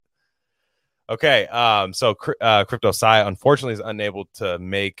Okay. So Crypto Psy unfortunately is unable to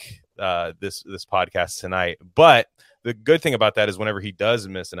make this podcast tonight, but the good thing about that is whenever he does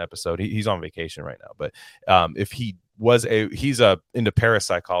miss an episode, he's on vacation right now. But if he was he's into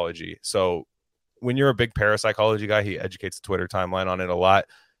parapsychology. So when you're a big parapsychology guy, he educates the Twitter timeline on it a lot.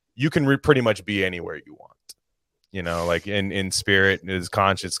 You can pretty much be anywhere you want. You know, like in spirit, his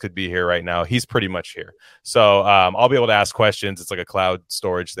conscience could be here right now. He's pretty much here. So I'll be able to ask questions. It's like a cloud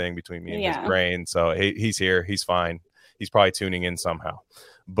storage thing between me and his brain. So he's here. He's fine. He's probably tuning in somehow.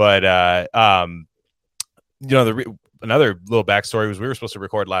 But, another little backstory was we were supposed to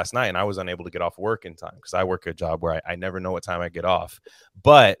record last night and I was unable to get off work in time because I work a job where I never know what time I get off.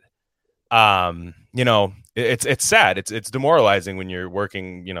 But it's sad. It's demoralizing when you're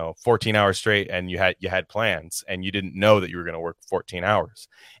working, 14 hours straight and you had plans and you didn't know that you were going to work 14 hours.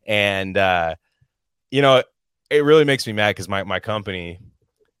 And, it really makes me mad because my company,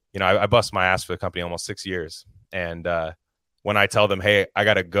 I bust my ass for the company almost 6 years. And, when I tell them, hey, I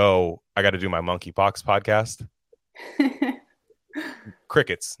got to do my monkeypox podcast,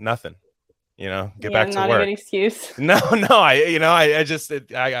 crickets, nothing. Get back to not work. A good excuse. No, I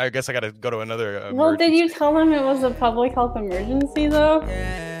guess I got to go to another emergency. Well, did you tell them it was a public health emergency though?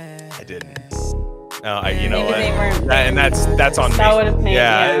 I didn't. No, and that's on me. That would have paid.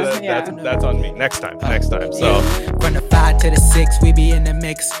 That's on me. Next time. So from the 5 to the 6, we be in the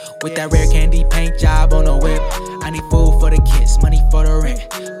mix with that rare candy paint job on the whip. I need food for the kids, money for the rent.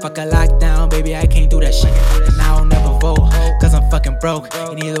 Fuck a lockdown, baby, I can't do that shit. And I don't never vote, cause I'm fucking broke.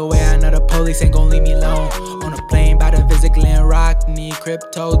 And either way, I know the police ain't gon' leave me alone. On a plane by to visit Glen Rock, need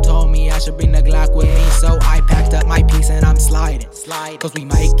crypto told me I should bring the Glock with me. So I packed up my piece and I'm sliding. Cause we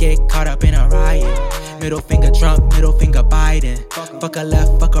might get caught up in a riot. Middle finger Trump, middle finger Biden. Fuck a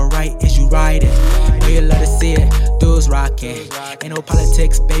left, fuck a right, is you riding? Know you love to see it, dudes rocking. Ain't no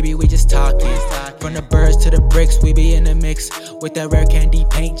politics, baby, we just talking. From the birds to the bricks, we be in the mix with that rare candy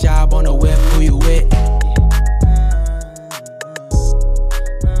paint job on the whip. Who you with?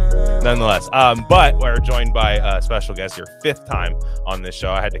 Nonetheless, but we're joined by a special guest, your 5th time on this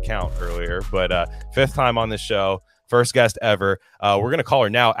show. I had to count earlier, but 5th time on this show. First guest ever. We're gonna call her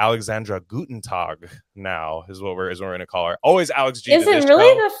now Alexandra Gutentag. Now is what we're gonna call her. Always Alex G. Is it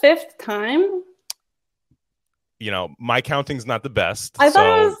really the 5th time? My counting's not the best. I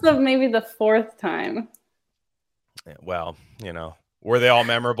thought it was maybe the 4th time. Well, were they all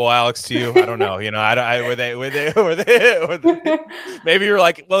memorable, Alex, to you? I don't know. Were they? Maybe you're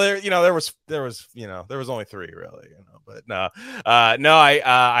like, well, there was only 3 really, but no,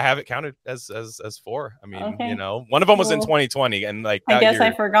 I have it counted as 4. I mean, okay. One of them was in 2020 and like, I guess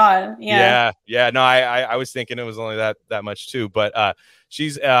I forgot. Yeah. No, I was thinking it was only that much too, but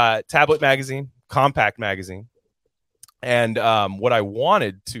she's Tablet Magazine, Compact Magazine. And what I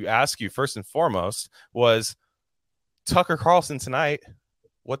wanted to ask you first and foremost was, Tucker Carlson tonight.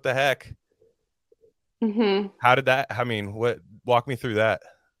 What the heck? Mm-hmm. How did that? I mean, walk me through that.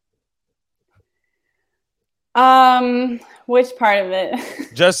 Which part of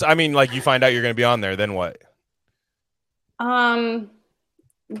it? Like you find out you're going to be on there, then what? Then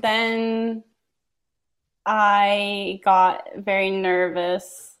I got very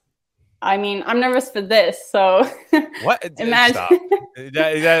nervous. I mean, I'm nervous for this, so what? Imagine.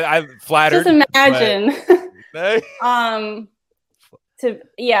 I'm flattered. Just imagine. But...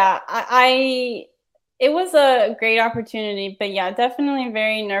 it was a great opportunity, but yeah, definitely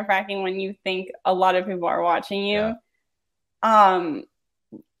very nerve-wracking when you think a lot of people are watching you. Yeah.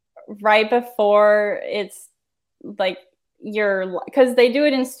 Right before it's like because they do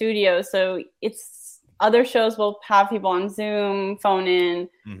it in studio, so it's other shows will have people on Zoom, phone in,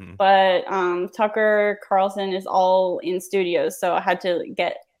 but Tucker Carlson is all in studios, so I had to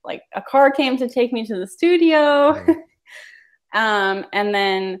get like a car came to take me to the studio, and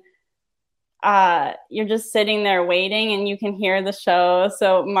then you're just sitting there waiting and you can hear the show.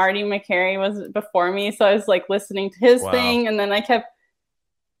 So Marty McCary was before me, so I was like listening to his thing, and then I kept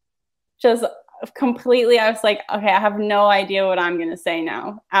just completely, I was like, okay, I have no idea what I'm gonna say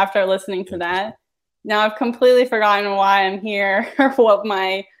now after listening to that. Now I've completely forgotten why I'm here or what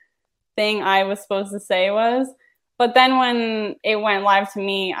my thing I was supposed to say was. But then when it went live to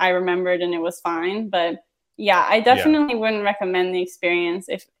me, I remembered and it was fine. But yeah, I definitely wouldn't recommend the experience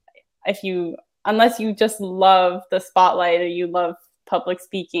unless you just love the spotlight or you love public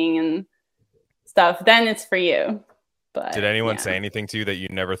speaking and stuff, then it's for you. But did anyone say anything to you that you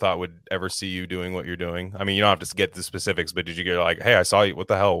never thought would ever see you doing what you're doing? I mean, you don't have to get the specifics, but did you get like, hey, I saw you. What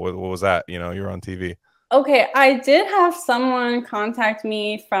the hell? What was that? You're on TV. Okay, I did have someone contact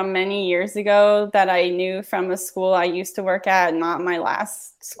me from many years ago that I knew from a school I used to work at, not my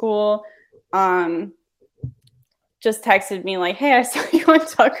last school. just texted me like, hey, I saw you on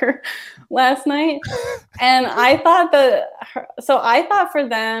Tucker last night. And I thought I thought for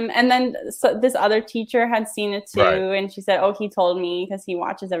them, and then this other teacher had seen it too. Right. And she said, oh, he told me because he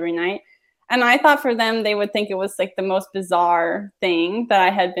watches every night. And I thought for them, they would think it was like the most bizarre thing that I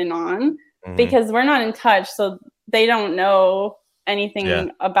had been on because we're not in touch. So they don't know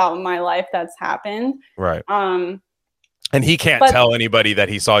anything about my life that's happened. Right. And he can't tell anybody that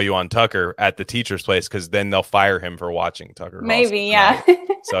he saw you on Tucker at the teacher's place because then they'll fire him for watching Tucker. Maybe, yeah.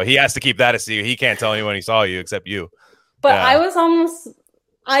 So he has to keep that a secret. He can't tell anyone he saw you except you. But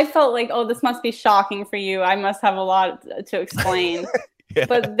I felt like, oh, this must be shocking for you. I must have a lot to explain.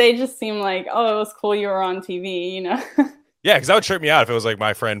 But they just seem like, oh, it was cool you were on TV, you know? Yeah, because that would trip me out if it was like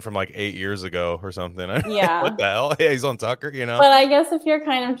my friend from like 8 years ago or something. Yeah. What the hell? Yeah, he's on Tucker, you know? But I guess if you're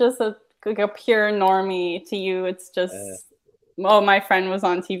kind of just a pure normie, to you, it's just, oh, my friend was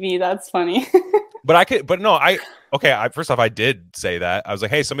on TV. That's funny. First off, I did say that. I was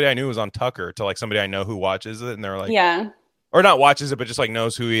like, hey, somebody I knew was on Tucker, to like somebody I know who watches it. And they're like, yeah. Or not watches it, but just like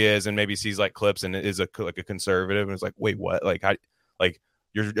knows who he is and maybe sees like clips and is like a conservative. And it's like, wait, what? Like,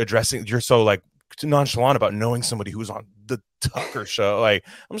 you're so like nonchalant about knowing somebody who's on the Tucker show. Like,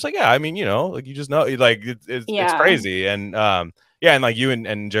 I'm just like, yeah, I mean, you know, like you just know, like it's crazy. And and like you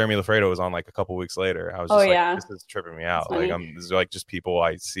and Jeremy Lafredo was on like a couple weeks later. I was just this is tripping me out. Like this is like just people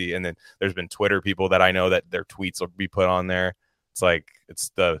I see, and then there's been Twitter people that I know that their tweets will be put on there. It's like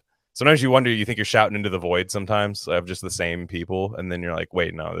sometimes you wonder, you think you're shouting into the void sometimes of just the same people, and then you're like,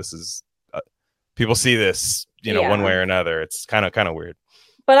 wait, no, this is people see this, you know, one way or another. It's kind of weird.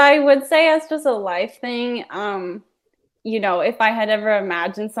 But I would say it's just a life thing. You know, if I had ever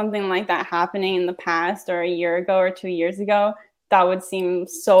imagined something like that happening in the past or a year ago or 2 years ago, that would seem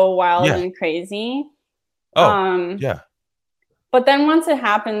so wild and crazy. Oh, yeah. But then once it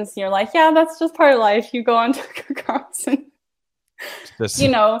happens, you're like, yeah, that's just part of life. You go on Tucker Carlson. You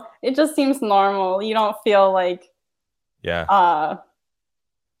know, it just seems normal. You don't feel like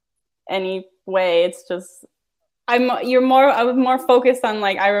any way. It's just I was more focused on,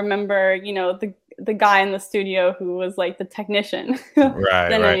 like, I remember, you know, the guy in the studio who was like the technician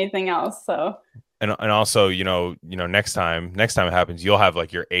than anything else. So and also, you know, next time it happens, you'll have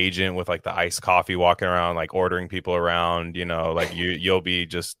like your agent with like the iced coffee walking around, like ordering people around, you know, like you'll be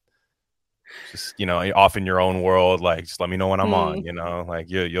just, you know, off in your own world. Like, just let me know when I'm on, you know, like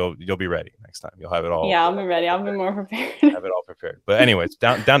you'll be ready next time. You'll have it all. Yeah, I'll be ready. I'll be more prepared. Have it all prepared. But anyways,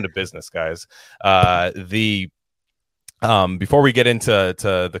 down to business, guys. Before we get into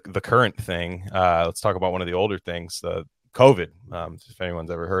the current thing, let's talk about one of the older things, the COVID. If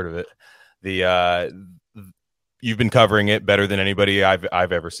anyone's ever heard of it, you've been covering it better than anybody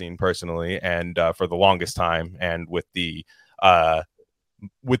I've ever seen personally, and for the longest time, and with the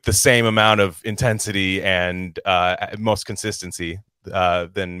same amount of intensity and most consistency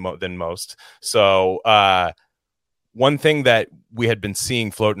than most. So one thing that we had been seeing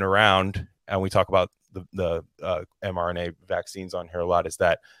floating around, and we talk about the mRNA vaccines on here a lot, is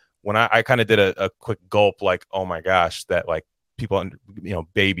that when I kind of did a quick gulp, like, oh my gosh, that like people under, you know,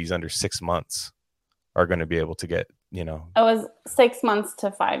 babies under 6 months are going to be able to get, you know, it was 6 months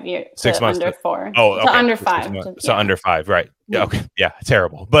to 5 years, 6 months under 4. Oh, okay. To under 5. Under 5, right? Yeah, okay, yeah,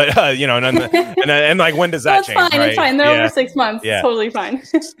 terrible. But you know, and like, when does that change? Fine, right? It's fine. They're over 6 months. Yeah. Totally fine.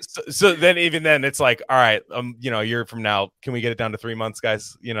 so then, even then, it's like, all right, you know, a year from now, can we get it down to 3 months,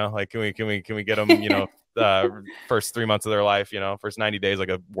 guys? You know, like, can we get them, you know, first 3 months of their life, you know, first 90 days, like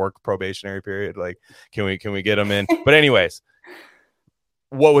a work probationary period, like, can we get them in? But anyways,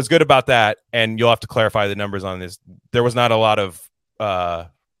 what was good about that, and you'll have to clarify the numbers on this, there was not a lot of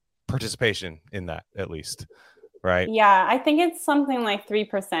participation in that, at least, right? Yeah, I think it's something like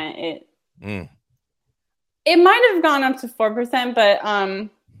 3%. It might have gone up to 4%, but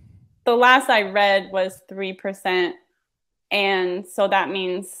the last I read was 3%, and so that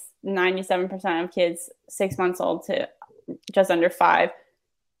means 97% of kids 6 months old to just under 5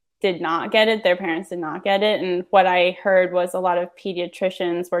 did not get it. Their parents did not get it. And what I heard was a lot of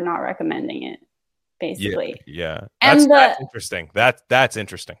pediatricians were not recommending it, basically. Yeah. That's interesting. That's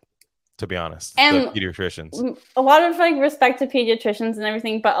interesting, to be honest. And the pediatricians. A lot of like respect to pediatricians and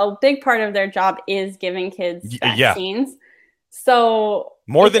everything, but a big part of their job is giving kids vaccines. Yeah. So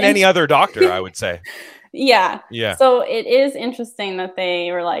more than any other doctor, I would say. Yeah. So it is interesting that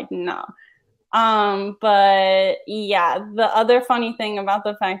they were like, no. But yeah, the other funny thing about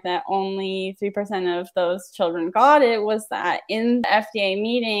the fact that only 3% of those children got it was that in the FDA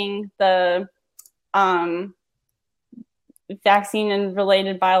meeting, the vaccine and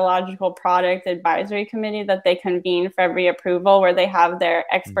related biological product advisory committee that they convene for every approval, where they have their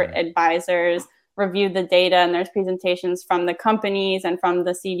expert advisors review the data, and there's presentations from the companies and from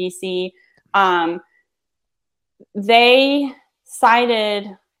the CDC. They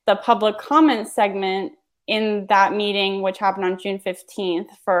cited the public comment segment in that meeting, which happened on June 15th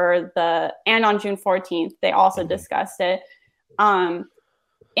and on June 14th, they also discussed it.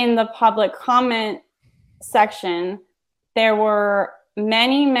 In the public comment section, there were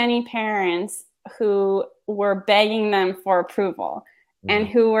many, many parents who were begging them for approval and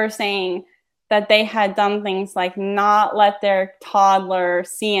who were saying that they had done things like not let their toddler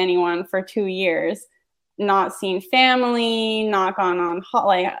see anyone for 2 years, not seen family, not gone on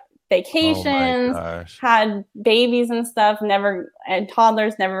vacations, had babies and stuff, and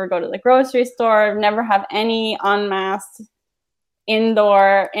toddlers never go to the grocery store, never have any unmasked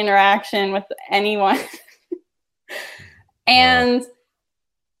indoor interaction with anyone. And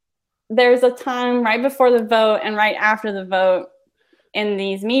there's a time right before the vote and right after the vote in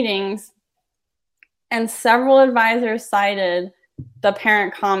these meetings, and several advisors cited the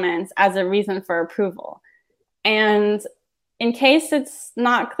parent comments as a reason for approval. And in case it's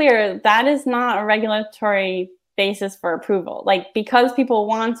not clear, that is not a regulatory basis for approval. Like, because people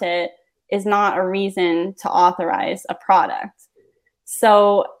want it is not a reason to authorize a product.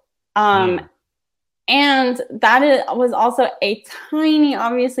 So, and that was also a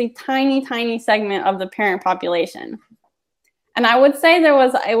obviously tiny segment of the parent population. And I would say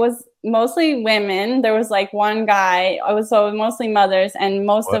it was mostly women. There was like one guy, so mostly mothers, and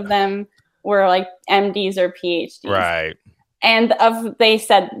most of them were like MDs or PhDs. Right. And they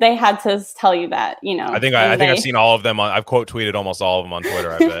said they had to tell you that, you know. I think I've seen all of them. I've quote tweeted almost all of them on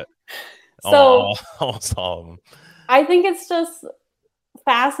Twitter, I bet. So almost all of them. I think it's just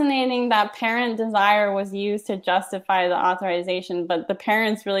fascinating that parent desire was used to justify the authorization, but the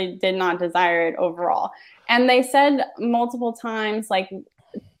parents really did not desire it overall. And they said multiple times, like,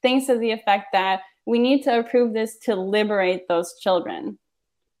 things to the effect that we need to approve this to liberate those children.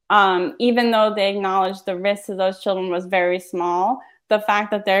 Even though they acknowledged the risk to those children was very small, the fact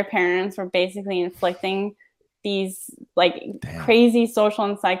that their parents were basically inflicting these crazy social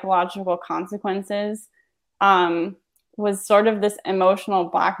and psychological consequences was sort of this emotional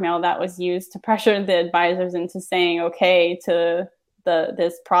blackmail that was used to pressure the advisors into saying okay to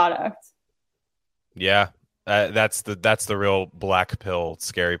this product. Yeah. That's the real black pill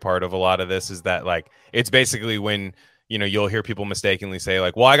scary part of a lot of this, is that like it's basically when, you know, you'll hear people mistakenly say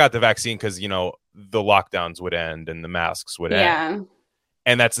like, well, I got the vaccine because, you know, the lockdowns would end and the masks would end.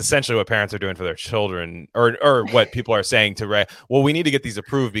 And that's essentially what parents are doing for their children, or what people are saying well, we need to get these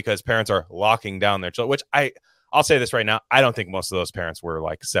approved because parents are locking down their children, which I'll say this right now. I don't think most of those parents were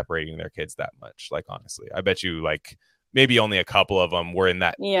like separating their kids that much. Like, honestly, I bet you like maybe only a couple of them were in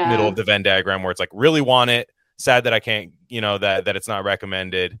that middle of the Venn diagram where it's like, really want it, sad that I can't, you know, that it's not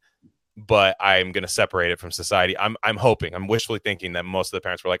recommended, but I'm going to separate it from society. I'm hoping, I'm wishfully thinking that most of the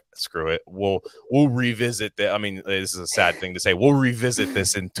parents were like, screw it. We'll revisit that. I mean, this is a sad thing to say. We'll revisit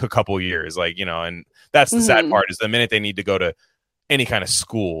this in a couple of years. Like, you know, and that's the sad part, is the minute they need to go to any kind of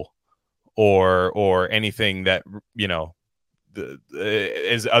school or anything that, you know,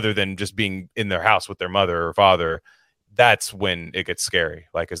 is other than just being in their house with their mother or father, that's when it gets scary,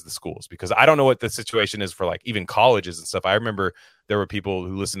 like, as the schools, because I don't know what the situation is for like even colleges and stuff. I remember there were people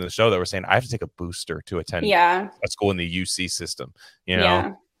who listened to the show that were saying, I have to take a booster to attend a school in the UC system, you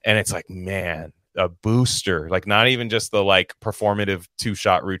know? And it's like, man, a booster, like not even just the like performative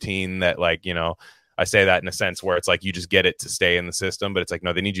 2-shot routine that, like, you know, I say that in a sense where it's like you just get it to stay in the system, but it's like,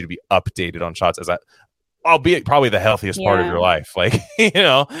 no, they need you to be updated on shots, as albeit probably the healthiest part of your life, like, you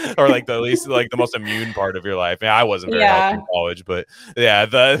know, or like the least, like the most immune part of your life. Yeah, I wasn't very healthy in college, but yeah,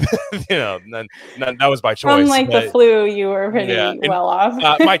 you know, that was by choice. Unlike the flu, you were pretty well off.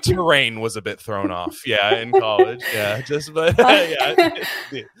 My terrain was a bit thrown off, in college, but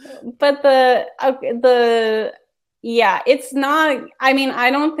it's not. I mean,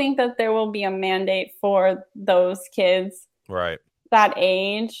 I don't think that there will be a mandate for those kids, right, that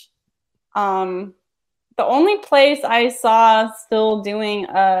age. The only place I saw still doing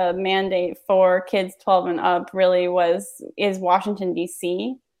a mandate for kids 12 and up really is Washington,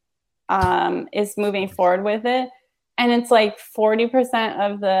 D.C. Is moving forward with it. And it's like 40%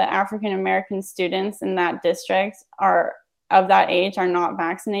 of the African American students in that district of that age are not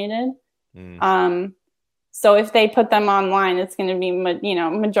vaccinated. So if they put them online, it's going to be, you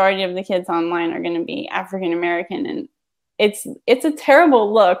know, majority of the kids online are going to be African American, and it's a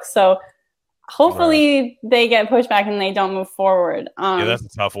terrible look. So hopefully they get pushback and they don't move forward. Yeah, that's a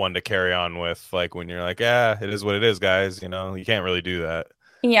tough one to carry on with. Like when you're like, yeah, it is what it is, guys. You know, you can't really do that.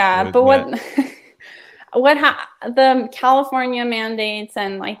 Yeah, but the California mandates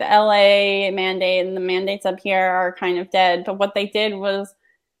and like the LA mandate and the mandates up here are kind of dead. But what they did was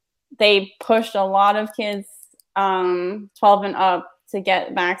they pushed a lot of kids 12 and up to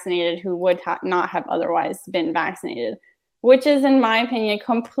get vaccinated who would not have otherwise been vaccinated, which is, in my opinion,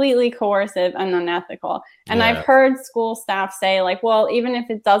 completely coercive and unethical. And I've heard school staff say, like, well, even if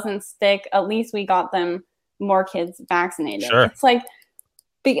it doesn't stick, at least we got them more kids vaccinated. Sure. It's like,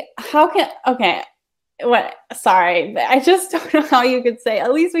 sorry, I just don't know how you could say,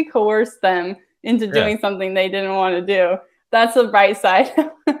 at least we coerced them into doing something they didn't want to do. That's the bright side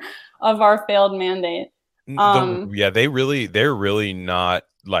of our failed mandate. They're really not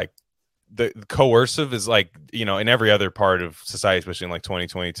like the coercive is like, you know, in every other part of society, especially in like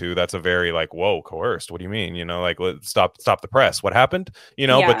 2022, that's a very like, whoa, coerced. What do you mean? You know, like, let's stop the press. What happened? You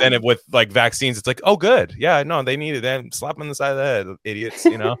know, but then with like vaccines, it's like, oh, good. Yeah, no, they need it. Then slap them in the side of the head, idiots,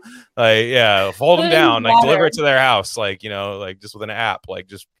 you know, like, yeah, hold them down, like deliver it to their house, like, you know, like just with an app, like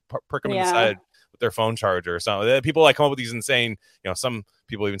just prick them in the side with their phone charger or something. People like come up with these insane, you know, some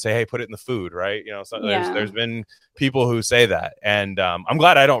people even say, hey, put it in the food, right? You know, so there's been people who say that, and I'm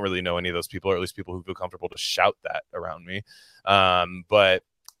glad I don't really know any of those people, or at least people who feel comfortable to shout that around me. But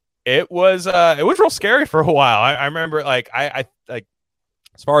it was real scary for a while. I remember like I like,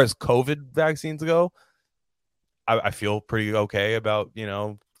 as far as COVID vaccines go, I feel pretty okay about, you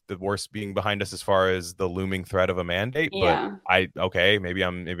know, the worst being behind us as far as the looming threat of a mandate. But maybe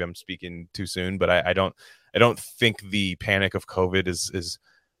I'm speaking too soon, but I don't think the panic of COVID is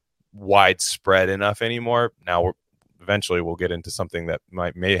widespread enough anymore. Now, eventually we'll get into something that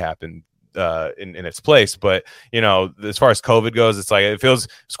may happen in its place. But, you know, as far as COVID goes, it's like,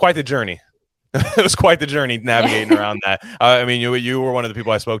 it's quite the journey. It was quite the journey navigating around that. I mean, you were one of the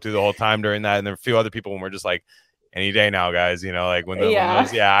people I spoke to the whole time during that. And there were a few other people when we're just like, any day now, guys, you know, like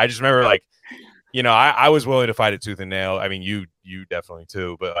I just remember like, you know, I was willing to fight it tooth and nail. I mean, you definitely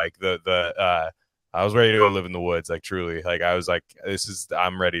too, but like I was ready to go live in the woods. Like truly, like I was like,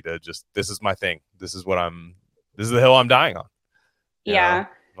 I'm ready to this is my thing. This is the hill I'm dying on. You know?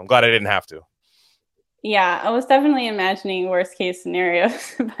 I'm glad I didn't have to. Yeah. I was definitely imagining worst case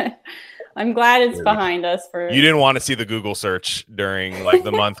scenarios, but I'm glad it's behind us. You didn't want to see the Google search during like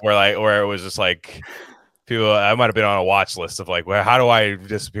the month where it was just like, people, I might have been on a watch list of like, well, how do I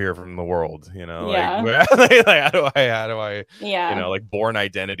disappear from the world? You know, like how do I, you know, like born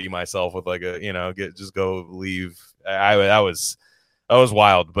identity myself with like a, you know, go leave. That was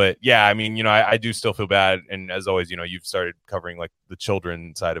wild. But yeah, I mean, you know, I do still feel bad. And as always, you know, you've started covering like the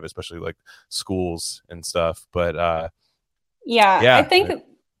children side of it, especially like schools and stuff. But I think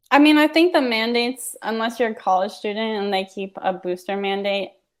the mandates, unless you're a college student and they keep a booster mandate,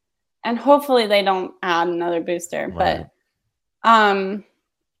 and hopefully they don't add another booster. Right. But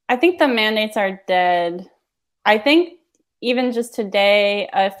I think the mandates are dead. I think even just today,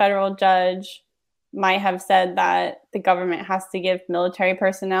 a federal judge might have said that the government has to give military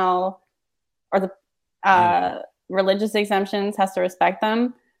personnel, or the religious exemptions, has to respect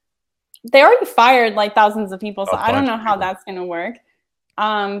them. They already fired like thousands of people, so I don't know how that's going to work.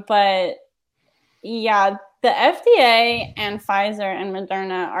 But yeah, the FDA and Pfizer and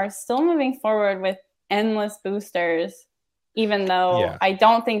Moderna are still moving forward with endless boosters, even though I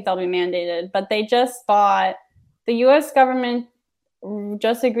don't think they'll be mandated. But they just bought, the U.S. government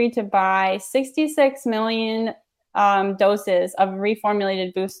just agreed to buy 66 million doses of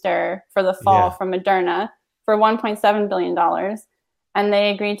reformulated booster for the fall from Moderna for $1.7 billion. And they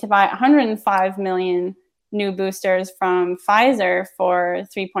agreed to buy 105 million new boosters from Pfizer for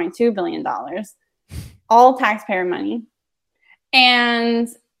 $3.2 billion. All taxpayer money. And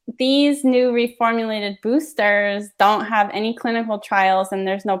these new reformulated boosters don't have any clinical trials, and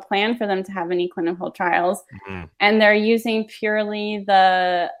there's no plan for them to have any clinical trials. Mm-hmm. And they're using purely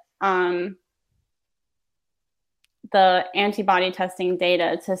the antibody testing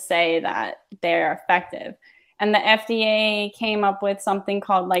data to say that they're effective. And the FDA came up with something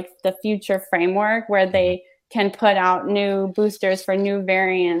called like the future framework, where they can put out new boosters for new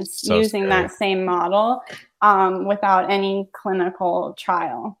variants using that same model without any clinical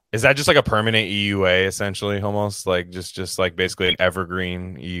trial. Is that just like a permanent EUA, essentially, almost like just like basically an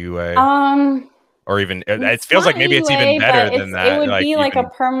evergreen EUA? Or even it feels like maybe EUA, it's even better than that. It would be like a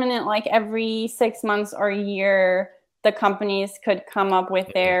permanent, like every 6 months or a year, the companies could come up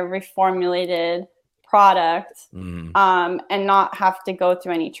with their reformulated product and not have to go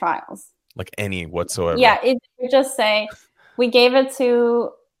through any trials. Like any whatsoever. Yeah, it would just say, we gave it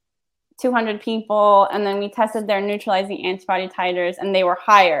to 200 people, and then we tested their neutralizing antibody titers, and they were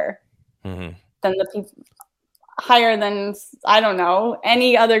higher than the people, higher than, I don't know,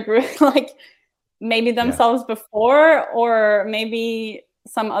 any other group, like maybe themselves before, or maybe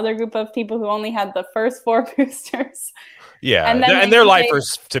some other group of people who only had the first 4 boosters. Yeah, and they're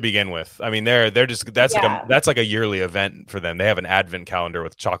lifers to begin with. I mean, they're just that's like a yearly event for them. They have an advent calendar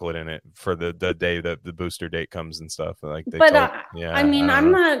with chocolate in it for the day that the booster date comes and stuff. Like, I mean,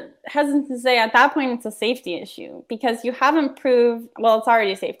 I'm not hesitant to say at that point it's a safety issue, because you haven't proved. Well, it's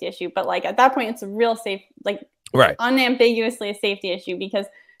already a safety issue, but like at that point, it's a real safe, like unambiguously a safety issue, because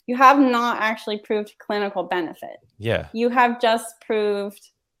you have not actually proved clinical benefit. Yeah, you have just proved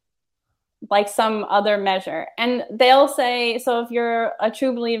like some other measure. And they'll say, so if you're a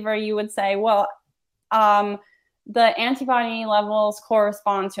true believer, you would say, well, the antibody levels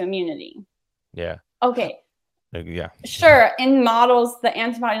correspond to immunity. Yeah. Okay. Yeah. Sure. In models, the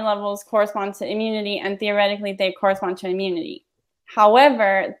antibody levels correspond to immunity, and theoretically they correspond to immunity.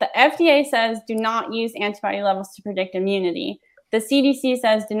 However, the FDA says do not use antibody levels to predict immunity. The CDC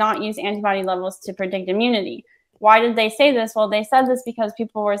says do not use antibody levels to predict immunity. Why did they say this? Well, they said this because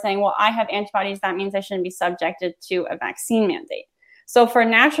people were saying, well, I have antibodies. That means I shouldn't be subjected to a vaccine mandate. So for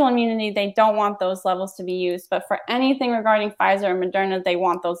natural immunity, they don't want those levels to be used. But for anything regarding Pfizer or Moderna, they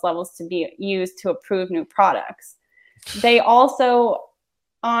want those levels to be used to approve new products. They also,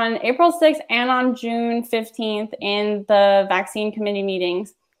 on April 6th and on June 15th in the vaccine committee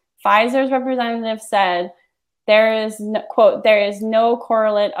meetings, Pfizer's representative said, there is no, quote, there is no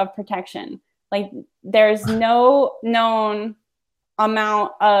correlate of protection. Like, there's no known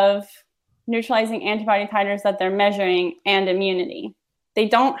amount of neutralizing antibody titers that they're measuring and immunity. They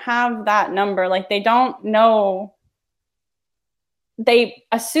don't have that number. Like, they don't know. They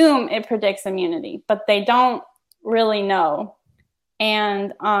assume it predicts immunity, but they don't really know.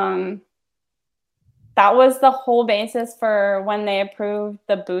 And that was the whole basis for when they approved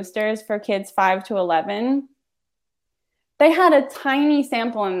the boosters for kids 5 to 11. They had a tiny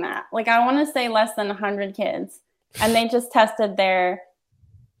sample in that. Like, I want to say less than 100 kids. And they just tested their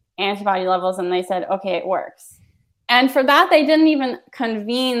antibody levels and they said, okay, it works. And for that, they didn't even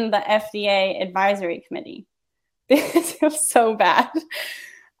convene the FDA advisory committee. It was so bad.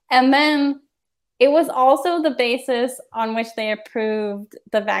 And then it was also the basis on which they approved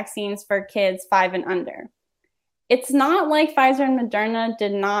the vaccines for kids 5 and under. It's not like Pfizer and Moderna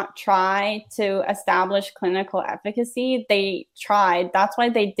did not try to establish clinical efficacy. They tried. That's why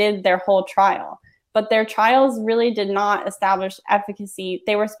they did their whole trial. But their trials really did not establish efficacy.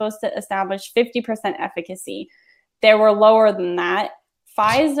 They were supposed to establish 50% efficacy. They were lower than that.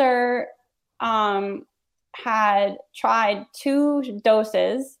 Pfizer had tried 2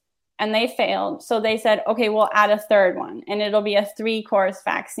 doses and they failed. So they said, okay, we'll add a 3rd one and it'll be a 3-course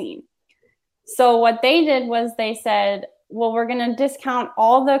vaccine. So what they did was they said, well, we're going to discount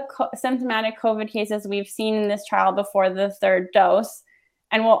all the symptomatic COVID cases we've seen in this trial before the 3rd dose.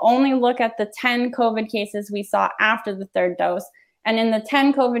 And we'll only look at the 10 COVID cases we saw after the 3rd dose. And in the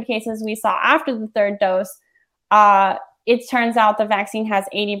 10 COVID cases we saw after the 3rd dose, it turns out the vaccine has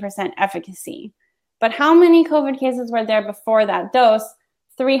 80% efficacy. But how many COVID cases were there before that dose?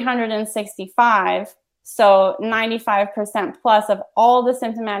 365. So 95% plus of all the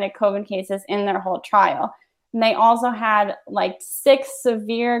symptomatic COVID cases in their whole trial. And they also had like 6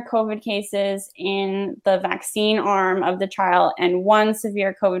 severe COVID cases in the vaccine arm of the trial and 1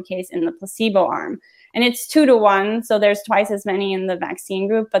 severe COVID case in the placebo arm. And it's 2 to 1. So there's twice as many in the vaccine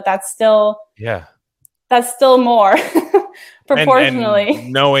group, but that's still more proportionally.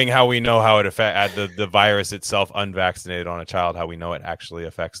 And knowing how we know how it affects the virus itself unvaccinated on a child, how we know it actually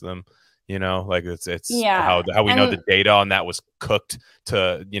affects them. You know, like it's how we know the data on that was cooked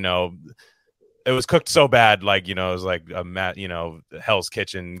to, you know, it was cooked so bad, like, you know, it was like Hell's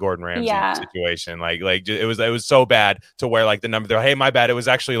Kitchen, Gordon Ramsay situation. Like it was so bad to where like the number, hey, my bad. It was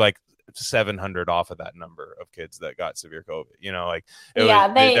actually like 700 off of that number of kids that got severe COVID, you know, like,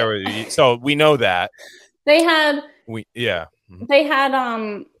 so we know that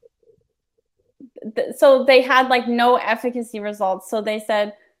so they had like no efficacy results. So they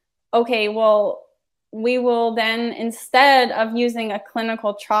said, okay, well, we will then, instead of using a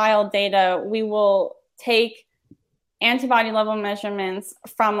clinical trial data, we will take antibody level measurements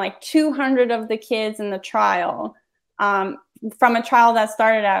from like 200 of the kids in the trial, from a trial that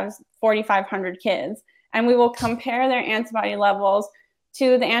started as 4,500 kids. And we will compare their antibody levels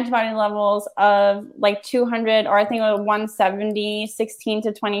to the antibody levels of like 200, or I think it was 170, 16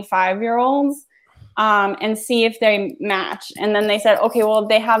 to 25-year-olds. And see if they match. And then they said, okay, well,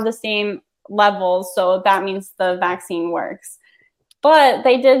 they have the same levels, so that means the vaccine works. But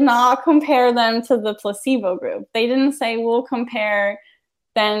they did not compare them to the placebo group. They didn't say we'll compare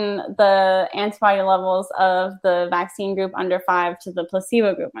then the antibody levels of the vaccine group under 5 to the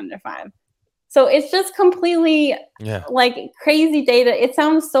placebo group under 5. So it's just completely like crazy data. It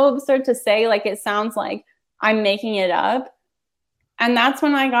sounds so absurd to say, like it sounds like I'm making it up. And that's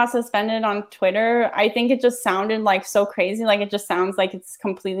when I got suspended on Twitter. I think it just sounded like so crazy. Like it just sounds like it's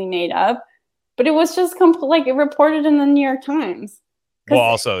completely made up. But it was just like it reported in the New York Times. Well,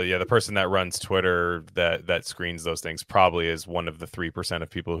 also, the person that runs Twitter that screens those things probably is one of the 3% of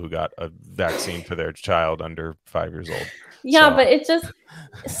people who got a vaccine for their child under 5 years old. Yeah, so. But it's just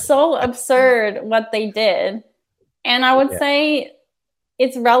so absurd what they did. And I would say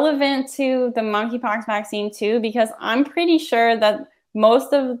it's relevant to the monkeypox vaccine too, because I'm pretty sure that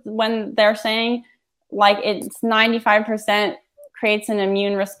most of when they're saying like it's 95% creates an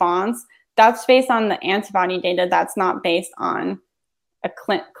immune response, that's based on the antibody data. That's not based on a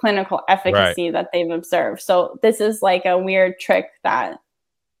clinical efficacy that they've observed. So this is like a weird trick that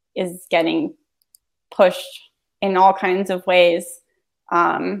is getting pushed in all kinds of ways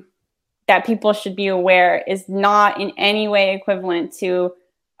that people should be aware is not in any way equivalent to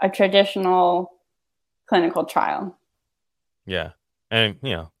a traditional clinical trial. Yeah. And,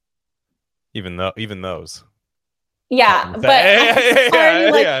 even those. Yeah, but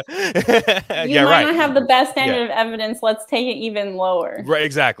you might not have the best standard of evidence. Let's take it even lower. Right,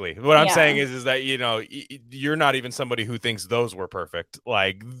 exactly. What I'm saying is that you're not even somebody who thinks those were perfect.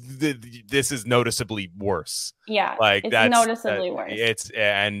 Like this is noticeably worse. Yeah, like it's noticeably worse. It's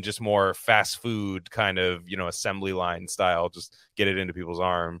and just more fast food kind of assembly line style. Just get it into people's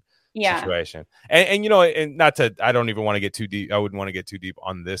arm. Situation. And and not to, I don't even want to get too deep. I wouldn't want to get too deep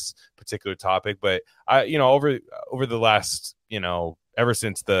on this particular topic, but I, over the last, ever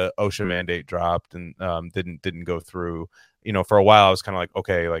since the OSHA mandate dropped and didn't go through, for a while I was kind of like,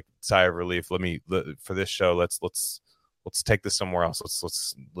 okay, like sigh of relief. For this show, let's take this somewhere else.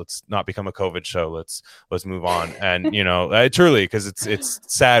 Let's not become a COVID show. Let's move on. And truly, because it's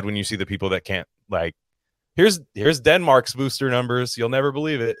sad when you see the people that can't, like, here's Denmark's booster numbers. You'll never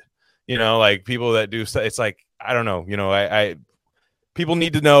believe it. Like people that do, it's like, I don't know, I people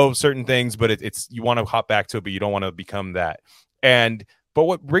need to know certain things, but it's, you want to hop back to it, but you don't want to become that. But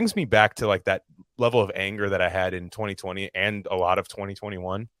what brings me back to like that level of anger that I had in 2020 and a lot of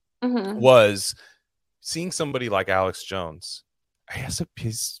 2021 was seeing somebody like Alex Jones.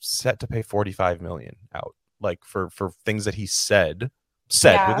 He's set to pay $45 million out, like for things that he said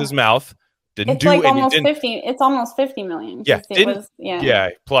with his mouth. It's almost 50 million.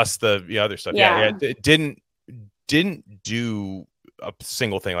 Plus the other stuff. It didn't do a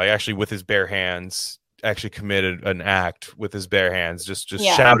single thing. Like actually with his bare hands, actually committed an act with his bare hands. Just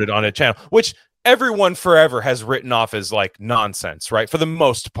shouted on a channel, which everyone forever has written off as like nonsense, right? For the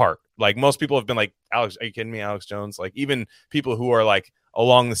most part, like most people have been like, Alex, are you kidding me, Alex Jones? Like even people who are like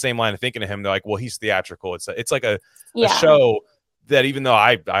along the same line of thinking of him, they're like, well, he's theatrical. It's like a show that, even though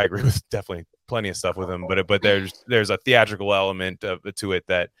I agree with definitely plenty of stuff with him, but there's a theatrical element to it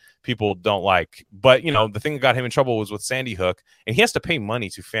that people don't like. But the thing that got him in trouble was with Sandy Hook, and he has to pay money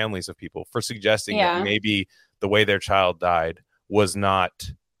to families of people for suggesting that maybe the way their child died was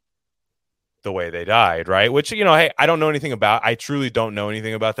not the way they died, right? Which, hey, I don't know anything about. I truly don't know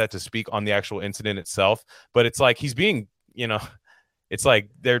anything about that to speak on the actual incident itself. But it's like he's being, it's like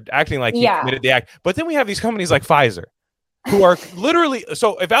they're acting like he committed the act. But then we have these companies like Pfizer, who are literally,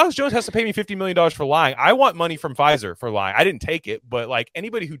 so if Alex Jones has to pay me $50 million for lying, I want money from Pfizer for lying. I didn't take it, but like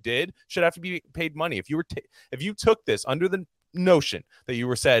anybody who did should have to be paid money. If you took this under the notion that you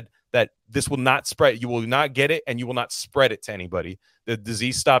were said that this will not spread, you will not get it, and you will not spread it to anybody, the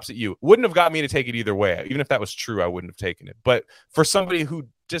disease stops at you. Wouldn't have got me to take it either way. Even if that was true, I wouldn't have taken it. But for somebody who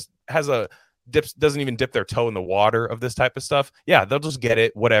just has doesn't even dip their toe in the water of this type of stuff, they'll just get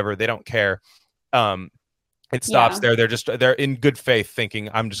it, whatever. They don't care. It stops there. They're in good faith thinking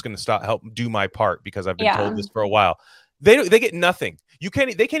I'm just going to help do my part because I've been told this for a while. They get nothing. They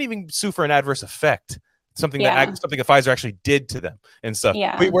can't even sue for an adverse effect. Something that Pfizer actually did to them and stuff.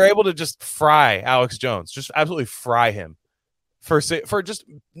 Yeah. We're able to just fry Alex Jones, just absolutely fry him for just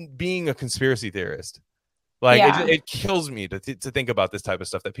being a conspiracy theorist. Like it kills me to think about this type of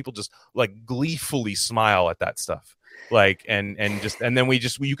stuff, that people just like gleefully smile at that stuff. Like and then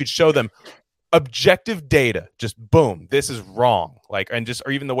you could show them objective data, just boom, this is wrong. Like,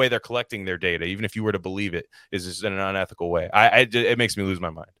 or even the way they're collecting their data, even if you were to believe it, is just in an unethical way. It makes me lose my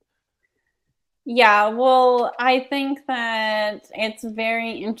mind. Yeah, well, I think that it's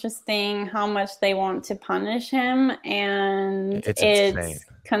very interesting how much they want to punish him, and it's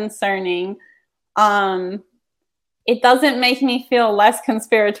concerning. it doesn't make me feel less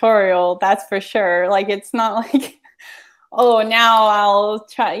conspiratorial. That's for sure. Like, it's not like, oh, now I'll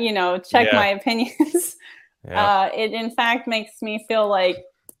try, check my opinions. It in fact makes me feel like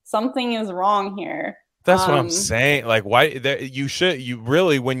something is wrong here. That's what I'm saying. Like, why you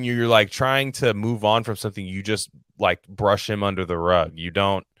really, when you're like trying to move on from something, you just like brush him under the rug. You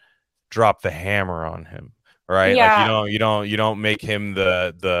don't drop the hammer on him, right? Yeah. Like you don't make him make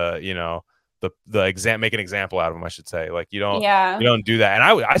an example out of him, I should say. Like, you don't do that.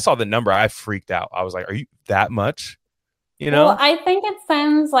 And I saw the number, I freaked out. I was like, are you that much? Well, I think it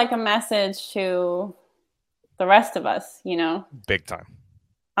sends like a message to the rest of us, Big time.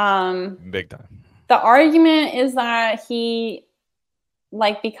 Big time. The argument is that he,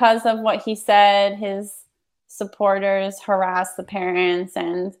 like, because of what he said, his supporters harassed the parents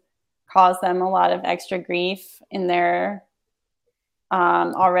and caused them a lot of extra grief in their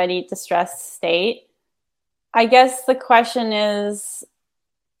already distressed state. I guess the question is,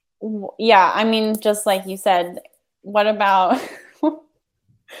 just like you said, what about...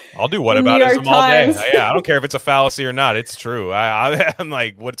 I'll do what about it all day. Yeah, I don't care if it's a fallacy or not. It's true. I'm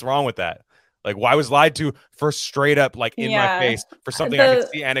like, what's wrong with that? Like, why was lied to for straight up, like, in my face for something I could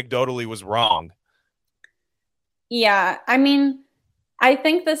see anecdotally was wrong? Yeah, I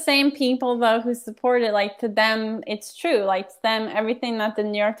think the same people, though, who support it, like, to them, it's true. Like, to them, everything that the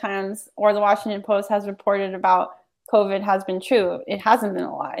New York Times or the Washington Post has reported about COVID has been true. It hasn't been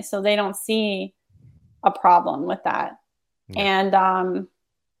a lie. So they don't see a problem with that. Yeah. And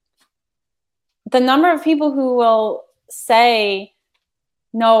the number of people who will say,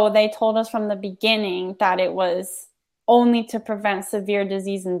 no, they told us from the beginning that it was only to prevent severe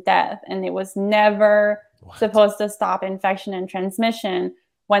disease and death, and it was never supposed to stop infection and transmission,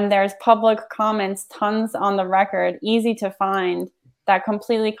 when there's public comments, tons on the record, easy to find, that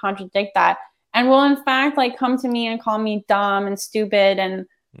completely contradict that, and will in fact like come to me and call me dumb and stupid and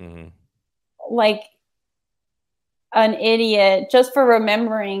like an idiot just for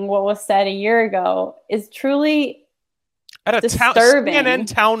remembering what was said a year ago, is truly at a CNN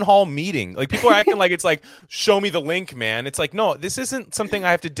town hall meeting. Like, people are acting like it's like, show me the link, man. It's like, no, this isn't something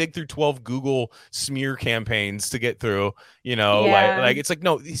I have to dig through 12 Google smear campaigns to get through, like it's like,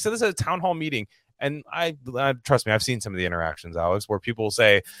 no, he said this at a town hall meeting. And I trust me, I've seen some of the interactions, Alex, where people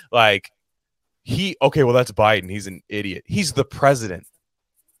say like, well, that's Biden. He's an idiot. He's the president.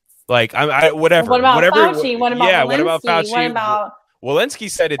 Like, whatever. What about whatever, Fauci? What about Walensky? What about Fauci? What about... Walensky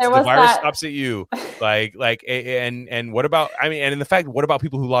said it's the virus stops at you. And what about, and in the fact, what about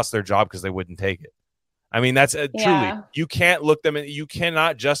people who lost their job because they wouldn't take it? That's truly, you can't look them in, you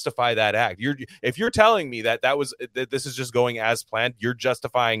cannot justify that act. If you're telling me that this is just going as planned, you're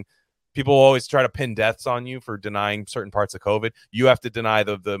justifying. People always try to pin deaths on you for denying certain parts of COVID. You have to deny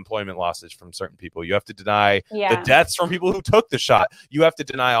the employment losses from certain people. You have to deny the deaths from people who took the shot. You have to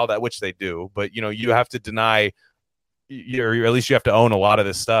deny all that, which they do. But, you have to deny, or at least you have to own a lot of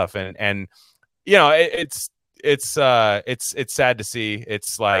this stuff. And it's sad to see.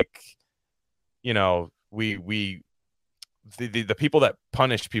 It's like, the people that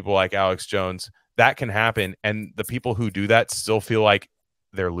punish people like Alex Jones, that can happen. And the people who do that still feel like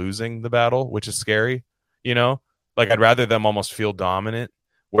they're losing the battle, which is scary. Like, I'd rather them almost feel dominant,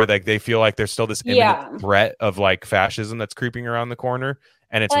 where like they feel like there's still this imminent threat of like fascism that's creeping around the corner.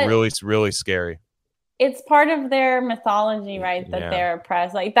 And it's really, really scary. It's part of their mythology, right? That they're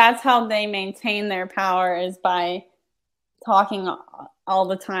oppressed. Like, that's how they maintain their power, is by talking all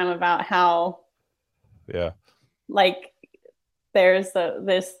the time about how, like, there's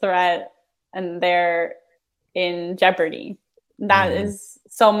this threat and they're in jeopardy. That is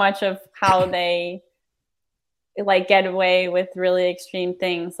so much of how they like get away with really extreme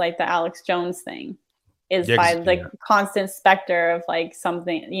things, like the Alex Jones thing, is by the constant specter of like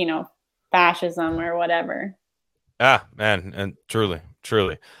something, fascism or whatever. Ah, man, and truly.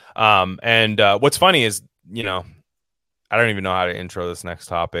 And what's funny is, I don't even know how to intro this next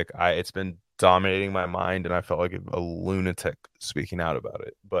topic. It's been dominating my mind, and I felt like a lunatic speaking out about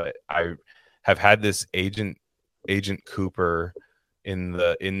it. But I have had this Agent Cooper in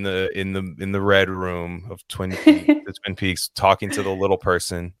the red room of Twin Peaks talking to the little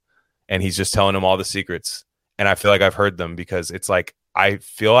person, and he's just telling him all the secrets. And I feel like I've heard them, because it's like, I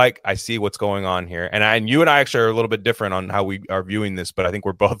feel like I see what's going on here. And you and I actually are a little bit different on how we are viewing this, but I think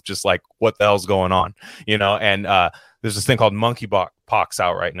we're both just like, what the hell's going on? And there's this thing called monkeypox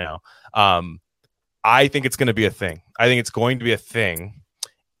out right now. I think it's going to be a thing.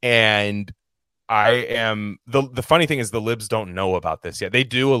 And I am the funny thing is the libs don't know about this yet. They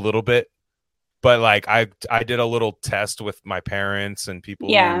do a little bit, but like I did a little test with my parents and people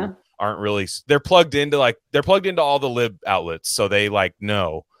who aren't really, they're plugged into all the lib outlets. So they like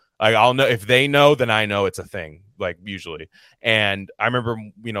know, like I'll know if they know, then I know it's a thing, like usually. And I remember,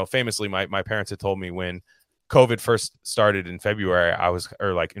 famously my parents had told me when COVID first started in February,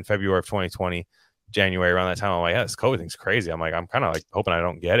 in February of 2020, January, around that time, I'm like, yeah, this COVID thing's crazy. I'm like, I'm kind of like hoping I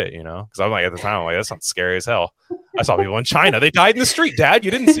don't get it, because I'm like, at the time, I'm like, that sounds scary as hell. I saw people in China, they died in the street. Dad,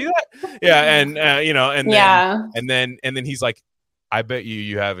 you didn't see that? Yeah. And then he's like, I bet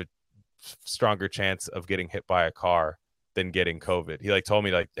you have a stronger chance of getting hit by a car than getting COVID. He like told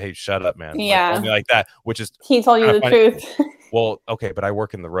me like, hey, shut up, man. Yeah. Like, like that, which is, he told you the truth. Well, okay, but I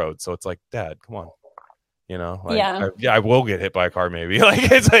work in the road. So it's like, Dad, come on. Yeah. I will get hit by a car maybe. Like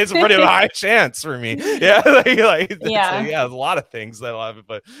it's a pretty high chance for me. Yeah. There's a lot of things that'll happen,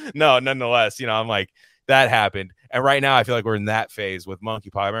 but no, nonetheless, I'm like, that happened. And right now I feel like we're in that phase with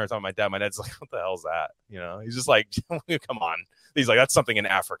monkeypox. I remember talking to my dad's like, what the hell's that? He's just like, come on. He's like, that's something in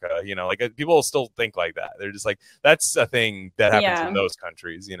Africa, like people still think like that. They're just like, that's a thing that happens in those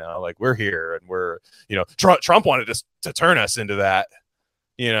countries, like we're here and we're, Trump wanted to turn us into that.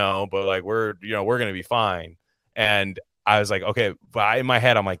 But like we're going to be fine. And I was like, okay, but in my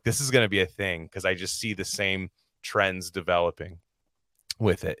head, I'm like, this is going to be a thing because I just see the same trends developing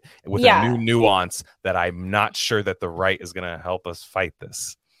with it, with a new nuance that I'm not sure that the right is going to help us fight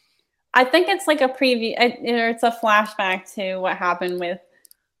this. I think it's like a preview, it's a flashback to what happened with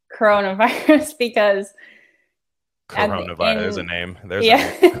coronavirus because coronavirus is a name. There's a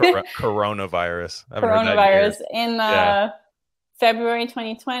name. Coronavirus. Coronavirus in February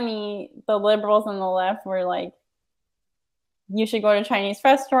 2020, the liberals and the left were like, you should go to Chinese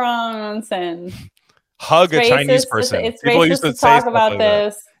restaurants and hug a Chinese person. It's racist to talk about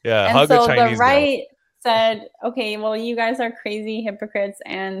this. Yeah, and hug so a Chinese the right said, okay, well, you guys are crazy hypocrites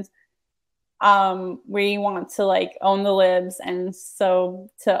and we want to like own the libs. And so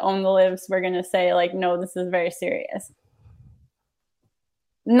to own the libs, we're going to say like, no, this is very serious.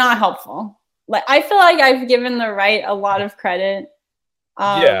 Not helpful. Like I feel like I've given the right a lot of credit.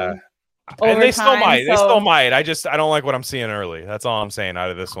 And they still might. They still might. I don't like what I'm seeing early. That's all I'm saying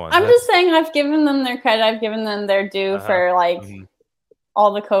out of this one. I'm just saying I've given them their credit. I've given them their due for like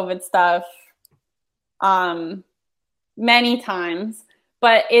all the COVID stuff many times.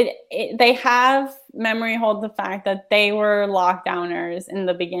 But they have memory hold the fact that they were lockdowners in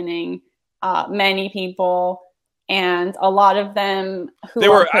the beginning. Many people. And a lot of them who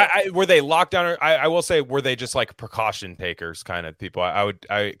were they lockdown? I will say, were they just like precaution takers kind of people?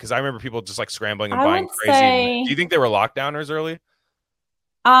 Because I remember people just like scrambling and buying crazy. Do you think they were lockdowners early?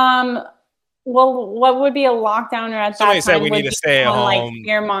 Well, what would be a lockdowner at Somebody that time? Said we need to stay at home. Like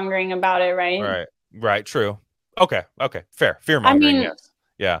fear mongering about it, right? Right. True. Okay. Fair. Fear mongering. Yes.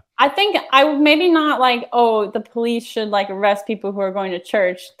 Yeah. I think I would maybe not like, oh, the police should like arrest people who are going to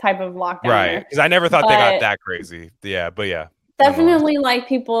church type of lockdown. Right. Because I never thought they got that crazy. Yeah. But yeah. Definitely like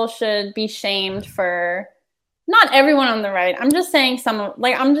people should be shamed for not everyone on the right. I'm just saying some of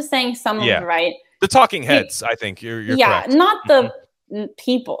the right. The talking heads, I think you're correct. Not the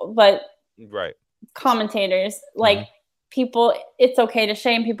people, but commentators. Like people, it's okay to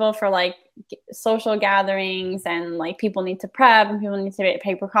shame people for like social gatherings and like people need to prep and people need to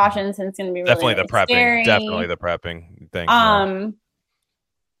take precautions and it's going to be definitely really the prepping scary. Definitely the prepping thing.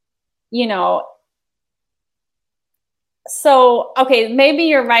 So okay, maybe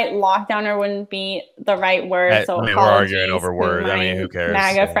you're right, lockdowner wouldn't be the right word. So we're arguing over words. I mean, who cares?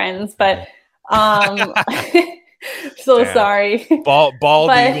 MAGA friends, but sorry. Bald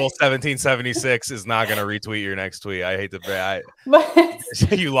Eagle 1776 is not going to retweet your next tweet. I hate to bet.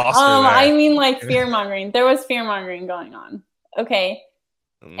 You lost her there. I mean, like fear mongering. There was fear mongering going on. Okay.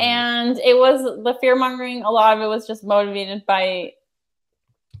 And it was the fear mongering. A lot of it was just motivated by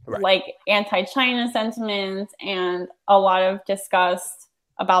like anti-China sentiments and a lot of disgust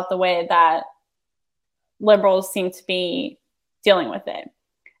about the way that liberals seem to be dealing with it.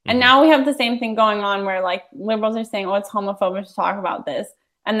 And now we have the same thing going on where like liberals are saying, oh, it's homophobic to talk about this.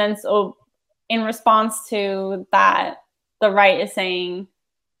 And then so in response to that, the right is saying,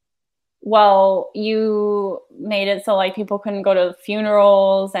 well, you made it so like people couldn't go to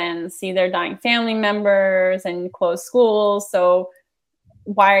funerals and see their dying family members and close schools. So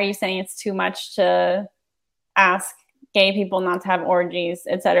why are you saying it's too much to ask gay people not to have orgies,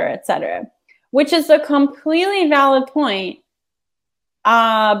 et cetera, which is a completely valid point.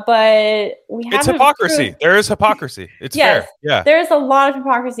 But it's hypocrisy. There is hypocrisy. It's fair. Yeah. There's a lot of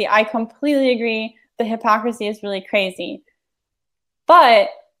hypocrisy. I completely agree. The hypocrisy is really crazy. But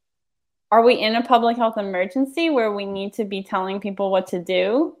are we in a public health emergency where we need to be telling people what to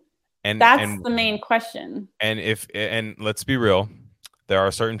do? And that's the main question. And let's be real, There are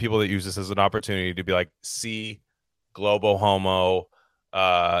certain people that use this as an opportunity to be like, see, global homo,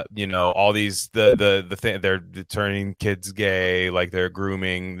 all these the thing, they're turning kids gay, like they're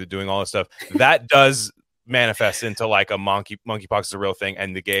grooming, they're doing all this stuff that does manifest into like a monkeypox is a real thing,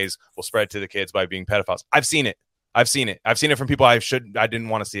 and the gays will spread to the kids by being pedophiles. I've seen it from people I didn't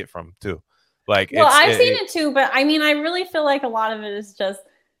want to see it from too. Like, well, I've seen it too, but I mean, I really feel like a lot of it is just,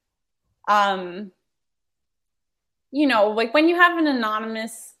 like when you have an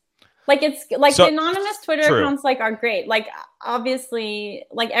anonymous, like it's like the anonymous Twitter accounts like are great. Like obviously,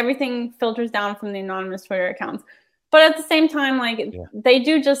 like everything filters down from the anonymous Twitter accounts. But at the same time, like they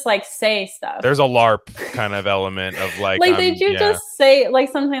do just like say stuff. There's a LARP kind of element of like they do just say,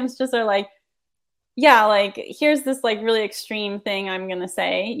 like sometimes just are like, yeah, like here's this like really extreme thing I'm gonna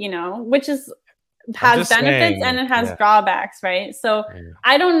say, which has benefits and it has drawbacks, right? So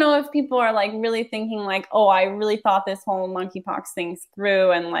I don't know if people are like really thinking like, oh, I really thought this whole monkeypox thing's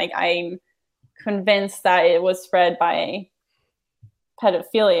through, and like I'm convinced that it was spread by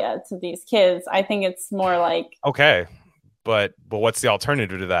pedophilia to these kids. I think it's more like, okay, but what's the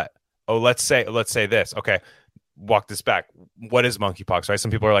alternative to that? Oh, let's say this. Okay, walk this back. What is monkeypox, right? Some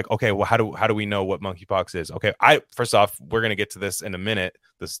people are like, okay, well, how do we know what monkeypox is? Okay, first off, we're gonna get to this in a minute.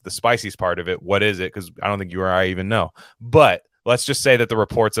 The spiciest part of it. What is it? Because I don't think you or I even know. But let's just say that the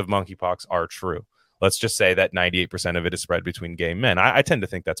reports of monkeypox are true. Let's just say that 98% of it is spread between gay men. I tend to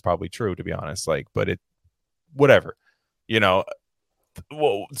think that's probably true, to be honest. Like, but whatever,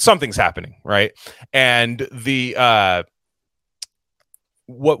 well, something's happening, right? And the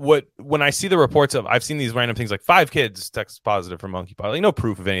when I see the reports of, I've seen these random things like 5 kids tested positive for monkeypox, like no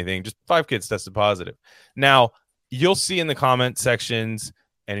proof of anything, just 5 kids tested positive. Now you'll see in the comment sections,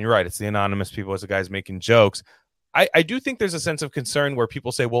 and you're right, it's the anonymous people, it's the guys making jokes. I do think there's a sense of concern where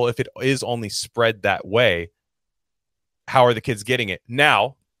people say, well, if it is only spread that way, how are the kids getting it?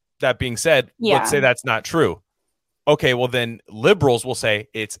 Now, that being said, let's say that's not true. Okay, well then liberals will say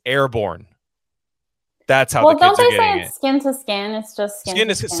it's airborne. That's how the kids are getting it. Well, don't they say it's skin to skin? It's just skin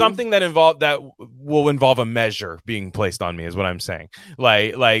to skin. Something that will involve a measure being placed on me is what I'm saying.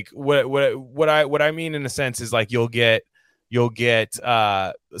 Like what I mean in a sense is like you'll get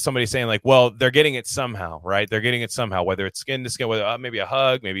somebody saying like, well, they're getting it somehow, right? They're getting it somehow, whether it's skin to skin, whether maybe a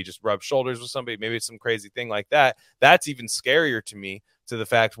hug, maybe just rub shoulders with somebody, maybe it's some crazy thing like that. That's even scarier to me, to the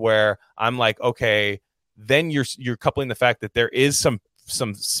fact where I'm like, okay, then you're coupling the fact that there is some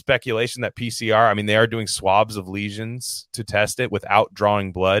speculation that PCR, I mean, they are doing swabs of lesions to test it without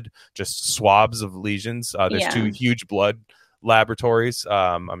drawing blood, just swabs of lesions. There's 2 huge blood laboratories.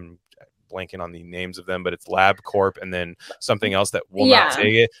 I'm blanking on the names of them, but it's LabCorp and then something else that will not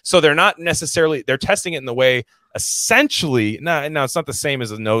take it. So they're not necessarily, they're testing it in the way, essentially, no, it's not the same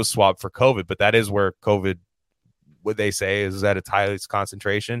as a nose swab for COVID, but that is where COVID, what they say is at its highest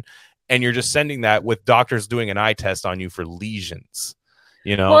concentration. And you're just sending that with doctors doing an eye test on you for lesions.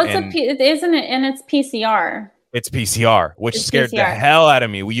 Well, isn't it? And it's PCR. It's PCR, which scared the hell out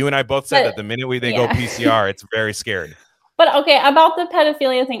of me. You and I both said that the minute they go PCR, it's very scary. But okay, about the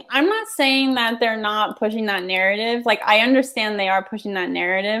pedophilia thing, I'm not saying that they're not pushing that narrative. Like, I understand they are pushing that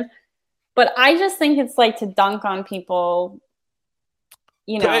narrative, but I just think it's like to dunk on people.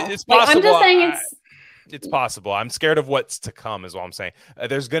 It's possible. I'm just saying it's possible. I'm scared of what's to come, is what I'm saying.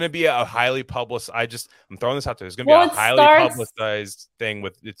 There's going to be a highly publicized. I'm throwing this out there. There's going to be a highly publicized thing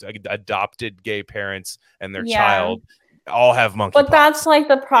with its adopted gay parents and their child all have monkeypox. But that's like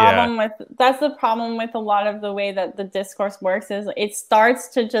the problem that's the problem with a lot of the way that the discourse works, is it starts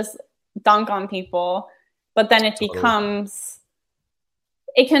to just dunk on people, but then it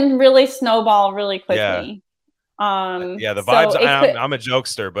can really snowball really quickly. The vibes. I'm a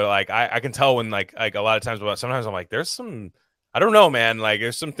jokester, but like I can tell when like a lot of times, sometimes I'm like, there's some, I don't know, man. Like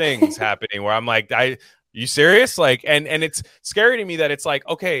there's some things happening where I'm like, you serious? Like, and it's scary to me that it's like,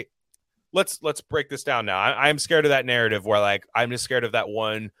 okay, let's break this down now. I'm scared of that narrative where like I'm just scared of that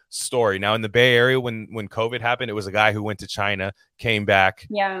one story. Now in the Bay Area, when COVID happened, it was a guy who went to China, came back,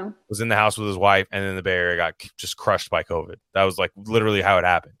 was in the house with his wife, and then the Bay Area got just crushed by COVID. That was like literally how it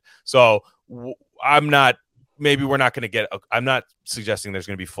happened. So maybe we're not going to get, I'm not suggesting there's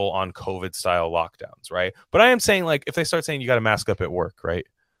going to be full on COVID style lockdowns, right? But I am saying like, if they start saying you got to mask up at work, right?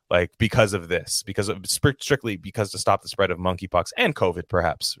 Like because of strictly because to stop the spread of monkeypox and COVID,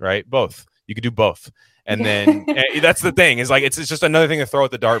 perhaps, right? Both. You could do both. And then that's the thing, is like, it's just another thing to throw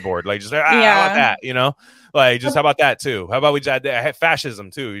at the dartboard. Like just, how about that? Like just, how about that too? How about we just add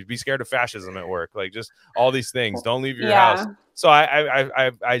fascism too? You'd be scared of fascism at work. Like just all these things. Don't leave your house. So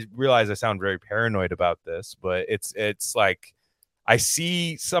I realize I sound very paranoid about this, but it's like I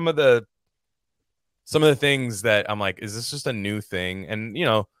see some of the some of the things that I'm like, is this just a new thing? And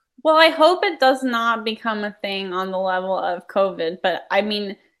well, I hope it does not become a thing on the level of COVID, but I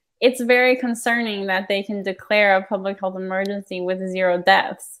mean, it's very concerning that they can declare a public health emergency with 0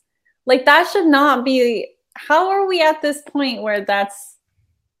 deaths. Like, that should not be. How are we at this point where that's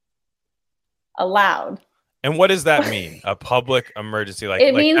allowed? And what does that mean? A public emergency?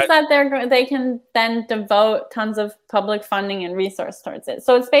 It means that they can then devote tons of public funding and resource towards it.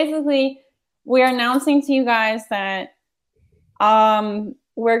 So it's basically, we're announcing to you guys that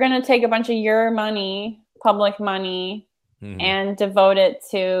we're going to take a bunch of your money, public money, and devote it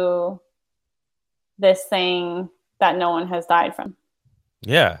to this thing that no one has died from.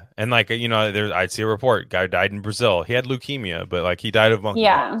 Yeah. And I'd see a report, guy died in Brazil. He had leukemia, but he died of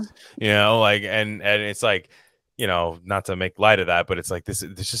monkeypox. And it's like, not to make light of that, but it's like this,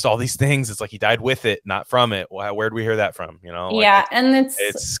 there's just all these things. It's like he died with it, not from it. Where'd we hear that from? And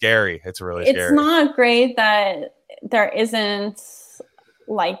it's scary. It's really scary. It's not great that there isn't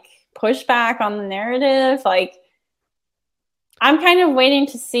pushback on the narrative. I'm kind of waiting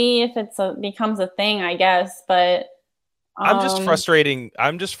to see if becomes a thing, I guess, but I'm just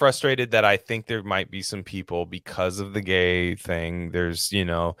frustrated that I think there might be some people, because of the gay thing. There's,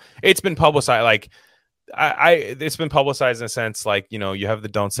 it's been publicized. It's been publicized in a sense, you have the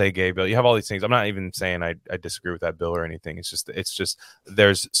Don't Say Gay bill. You have all these things. I'm not even saying I disagree with that bill or anything. It's just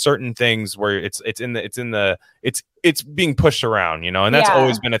there's certain things where it's being pushed around, and that's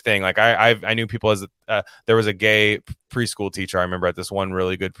always been a thing. I knew people as there was a gay preschool teacher. I remember at this one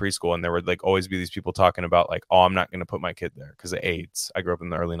really good preschool, and there would always be these people talking about oh, I'm not going to put my kid there because of AIDS. I grew up in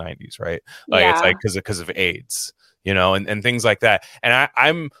the early 90s, right? It's because of AIDS, and things like that. And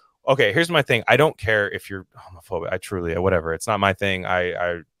I'm okay, here's my thing. I don't care if you're homophobic. I truly, whatever. It's not my thing.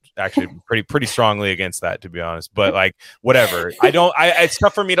 I actually pretty strongly against that, to be honest. But whatever. It's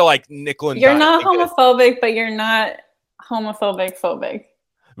tough for me to nickel and You're not homophobic, but you're not homophobic.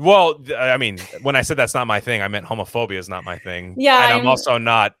 Well, I mean, when I said that's not my thing, I meant homophobia is not my thing. Yeah. And I'm also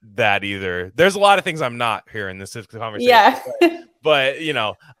not that either. There's a lot of things I'm not here in this conversation. Yeah. But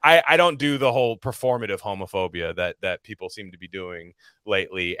I don't do the whole performative homophobia that people seem to be doing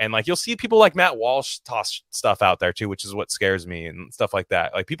lately. And you'll see people like Matt Walsh toss stuff out there too, which is what scares me and stuff like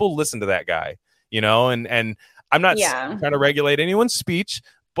that. People listen to that guy, and I'm not trying to regulate anyone's speech,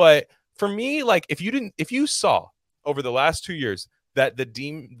 but for me, if you saw over the last 2 years that the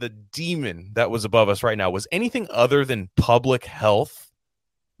demon that was above us right now was anything other than public health,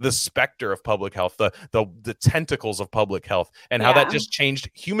 the specter of public health, the tentacles of public health, and how that just changed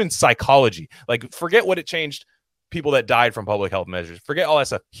human psychology. Forget what it changed people that died from public health measures. Forget all that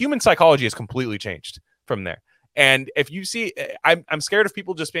stuff. Human psychology has completely changed from there. And if you see, I'm scared of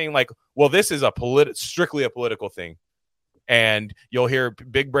people just being well, this is strictly a political thing. And you'll hear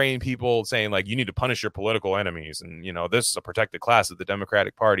big brain people saying you need to punish your political enemies. And, this is a protected class of the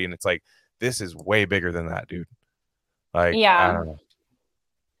Democratic Party. And it's this is way bigger than that, dude. I don't know.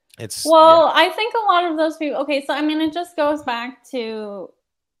 I think a lot of those people. Okay, so I mean, it just goes back to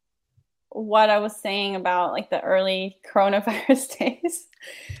what I was saying about the early coronavirus days.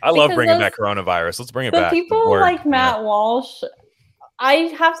 I love bringing back coronavirus. Let's bring it back. People like Matt Walsh. I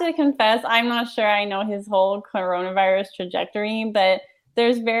have to confess, I'm not sure I know his whole coronavirus trajectory, but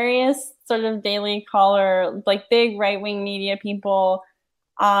there's various sort of Daily Caller, big right-wing media people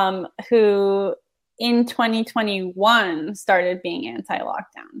who in 2021 started being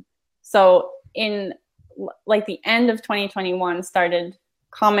anti-lockdown. So in the end of 2021 started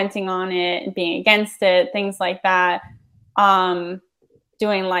commenting on it and being against it, things like that.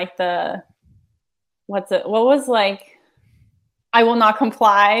 Doing I will not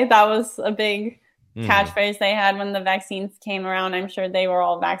comply. That was a big catchphrase they had when the vaccines came around. I'm sure they were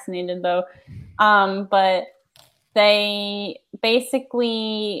all vaccinated though. But they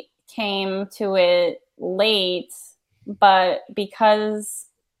basically came to it late, but because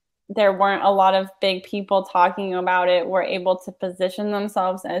there weren't a lot of big people talking about it, were able to position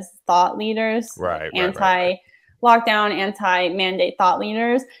themselves as thought leaders, anti-lockdown, anti-mandate thought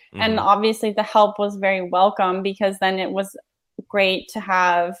leaders. Mm-hmm. And obviously the help was very welcome, because then it was great to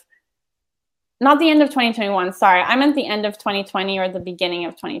have, not the end of 2021, sorry, I meant the end of 2020 or the beginning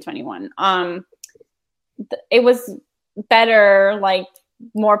of 2021. It was better,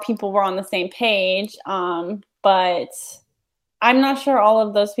 more people were on the same page, but I'm not sure all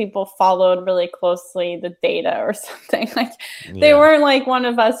of those people followed really closely the data or something. They weren't one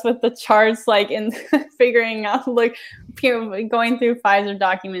of us with the charts, in figuring out, going through Pfizer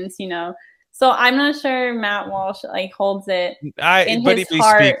documents, So I'm not sure Matt Walsh holds it in his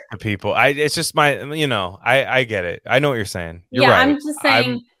heart. Speak to people. It's just my, I get it. I know what you're saying. You're right. I'm just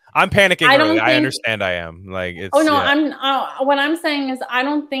saying. I'm panicking I don't early. I think- understand I am. Like, it's. Oh no, yeah. what I'm saying is I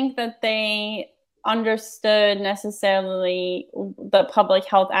don't think that they understood necessarily the public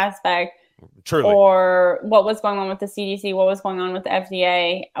health aspect. Truly. Or what was going on with the CDC, what was going on with the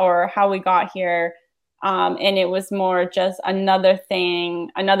FDA, or how we got here. And it was more just another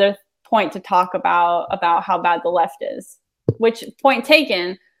point to talk about how bad the left is, which point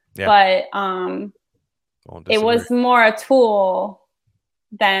taken. Yeah. But it was more a tool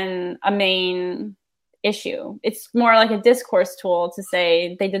than a main issue. It's more like a discourse tool to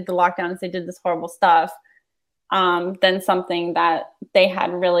say they did the lockdowns, they did this horrible stuff, than something that they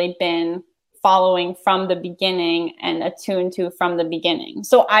had really been following from the beginning and attuned to from the beginning.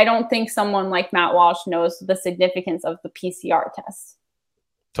 So I don't think someone like Matt Walsh knows the significance of the PCR test.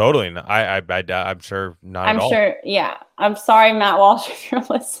 Totally. I'm sure not at all. I'm sure. Yeah. I'm sorry, Matt Walsh, if you're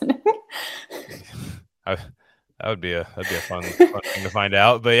listening. That'd be a fun thing to find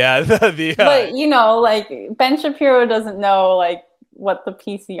out. But yeah, but you know, like Ben Shapiro doesn't know like what the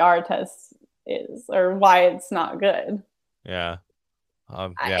PCR test is or why it's not good. Yeah.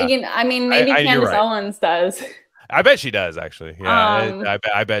 I mean, maybe Candace Owens does. I bet she does, actually. Yeah,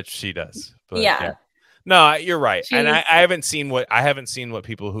 I bet she does. But, yeah. No, you're right. And I haven't seen what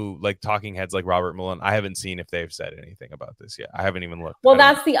people who like talking heads like Robert Malone. I haven't seen if they've said anything about this yet. I haven't even looked. Well,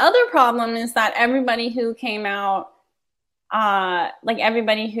 that's the other problem is that everybody who came out, like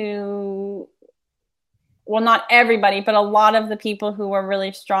everybody who, well, not everybody, but a lot of the people who were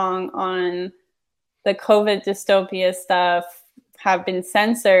really strong on the COVID dystopia stuff have been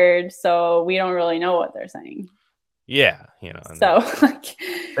censored, so we don't really know what they're saying. Yeah, you know. So like,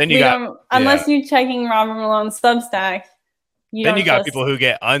 then you unless you're checking Robert Malone's Substack, then you got people who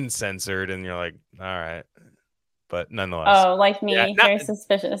get uncensored, and you're like, all right, but nonetheless. Oh, like me, very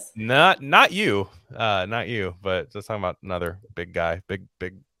suspicious. Not you, but just talking about another big guy, big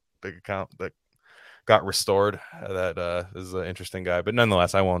account that got restored. That is an interesting guy, but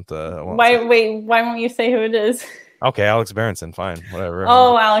nonetheless, I won't. Why won't you say who it is? Okay, Alex Berenson, fine, whatever.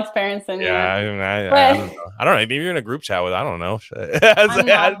 Oh, Alex Berenson. Yeah, I don't know. I don't know. Maybe you're in a group chat with. I don't know. I'm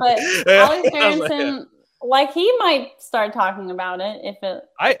not, but Alex Berenson, like he might start talking about it if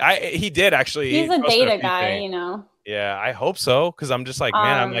it. He did actually. He's a data guy, you know. Yeah, I hope so because I'm just like,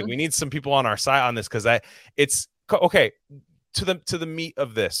 man, I'm like, we need some people on our side on this because it's okay. To the meat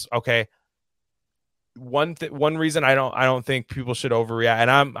of this, okay. One reason I don't think people should overreact,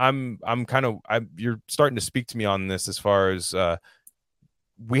 and I'm kind of you're starting to speak to me on this as far as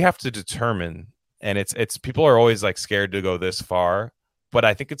we have to determine, and it's people are always like scared to go this far, but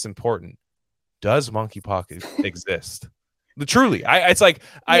I think it's important. Does monkeypox exist? Truly,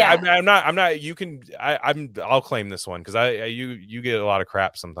 I'm not. You can. I'll claim this one because you get a lot of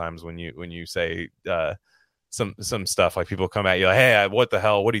crap sometimes when you say. Some stuff like people come at you like, hey, what the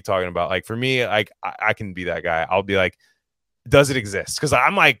hell? What are you talking about? Like for me, like I can be that guy. I'll be like, does it exist? Because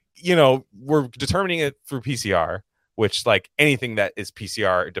I'm like, you know, we're determining it through PCR, which like anything that is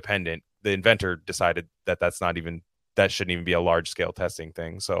PCR dependent, the inventor decided that shouldn't even be a large scale testing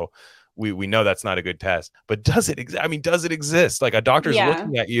thing. So we know that's not a good test. But does it exist? Like a doctor's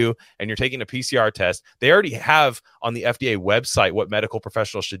looking at you and you're taking a PCR test. They already have on the FDA website what medical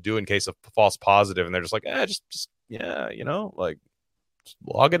professionals should do in case of false positive. And they're just like, just you know, like just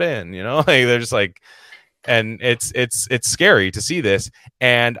log it in, you know, like they're just like, and it's scary to see this.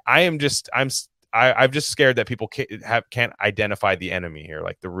 And I'm just scared that people can't identify the enemy here.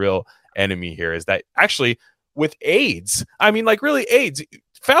 Like the real enemy here is that actually with AIDS, I mean, like really AIDS,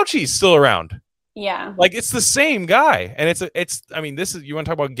 Fauci's still around. Yeah. Like it's the same guy. And it's I mean, this is, you want to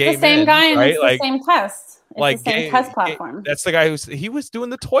talk about gay the same men, guy and right? it's like, the same test. It's like the same test platform. That's the guy he was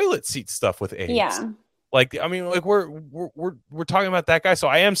doing the toilet seat stuff with AIDS. Yeah. Like, I mean, like we're talking about that guy. So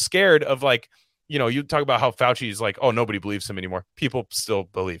I am scared of like, you know, you talk about how Fauci is like, oh, nobody believes him anymore. People still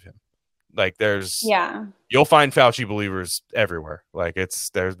believe him. Like you'll find Fauci believers everywhere. Like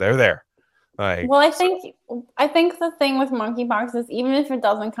they're there. Like, well, I think the thing with monkeypox is even if it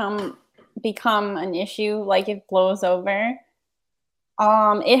doesn't become an issue, like it blows over,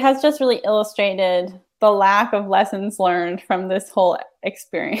 it has just really illustrated the lack of lessons learned from this whole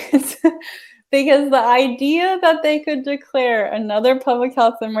experience. Because the idea that they could declare another public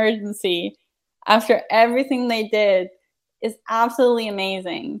health emergency after everything they did is absolutely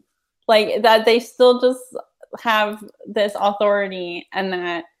amazing. Like that they still just have this authority and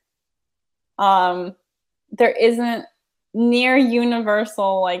that there isn't near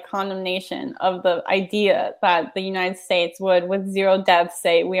universal like condemnation of the idea that the United States would, with 0 deaths,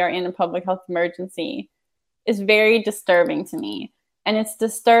 say we are in a public health emergency is very disturbing to me. And it's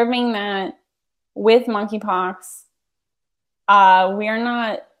disturbing that with monkeypox, we are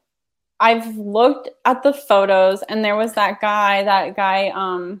not I've looked at the photos, and there was that guy,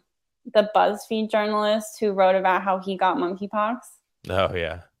 the BuzzFeed journalist who wrote about how he got monkeypox. Oh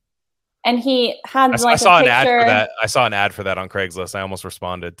yeah. And he had I saw an ad for that. I saw an ad for that on Craigslist. I almost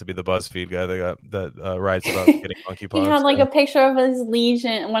responded to be the BuzzFeed guy that writes about getting monkeypox. He had like a picture of his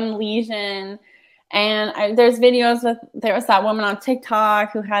one lesion. And there's videos there was that woman on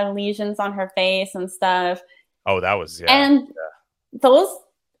TikTok who had lesions on her face and stuff. Oh, that was, yeah. And those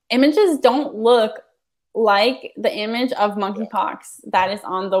images don't look like the image of monkeypox that is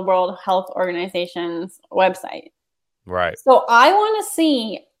on the World Health Organization's website. Right. So I want to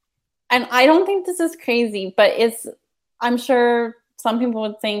see, and I don't think this is crazy, but I'm sure some people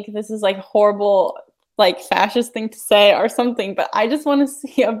would think this is like horrible, like fascist thing to say or something, but I just want to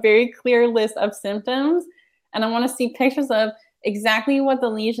see a very clear list of symptoms, and I want to see pictures of exactly what the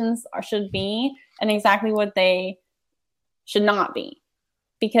lesions should be and exactly what they should not be.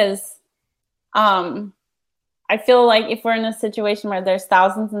 Because I feel like if we're in a situation where there's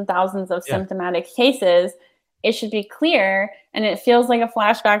thousands and thousands of symptomatic cases, it should be clear. And it feels like a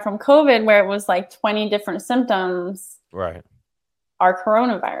flashback from COVID where it was like 20 different symptoms. Right. Are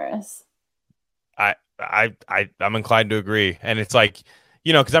coronavirus. I'm inclined to agree. And it's like,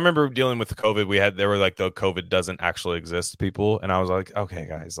 because I remember dealing with the COVID there were like the COVID doesn't actually exist people. And I was like, okay,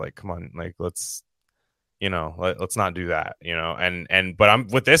 guys, like, come on, like, let's not do that, but I'm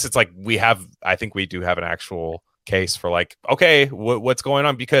with this. It's like I think we do have an actual case for like, okay, what's going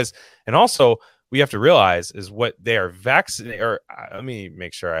on? Because, and also we have to realize is what they are vaccinating, or let me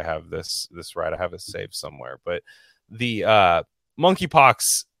make sure I have this right. I have it saved somewhere, but the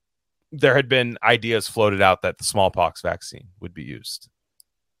monkeypox, there had been ideas floated out that the smallpox vaccine would be used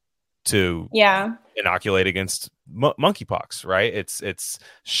to inoculate against monkeypox, right? It's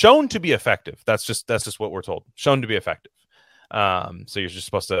shown to be effective. That's just what we're told. Shown to be effective. So you're just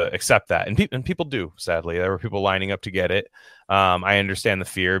supposed to accept that, and people do. Sadly, there were people lining up to get it. I understand the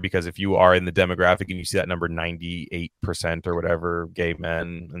fear, because if you are in the demographic and you see that number 98% or whatever, gay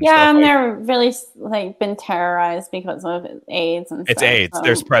men, and they're really like been terrorized because of AIDS and it's stuff, AIDS. So,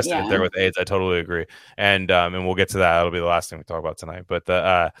 there's precedent there with AIDS. I totally agree, and we'll get to that. That'll be the last thing we talk about tonight. But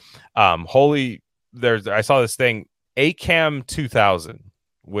the I saw this thing, ACAM 2000,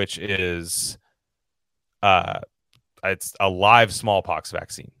 which is it's a live smallpox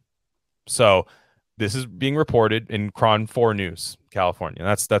vaccine. So this is being reported in Cron 4 News, California.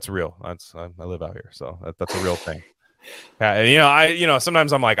 That's real. I live out here, so that's a real thing.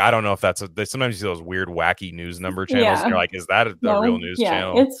 Sometimes I'm like, I don't know if sometimes you see those weird, wacky news number channels. And you're like, is that a real news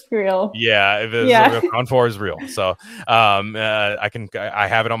channel? It's real. Yeah, if it's real, Cron 4 is real. So I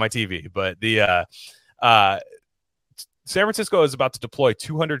have it on my TV. But the San Francisco is about to deploy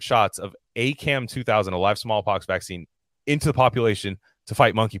 200 shots of ACAM 2000, a live smallpox vaccine, into the population to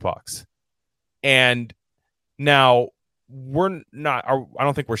fight monkeypox. And now I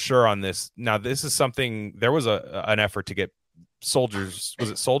don't think we're sure on this. Now, this is something, there was an effort to get soldiers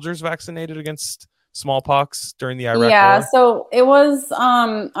vaccinated against smallpox during the Iraq War? So it was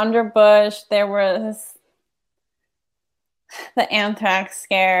under Bush. There was the anthrax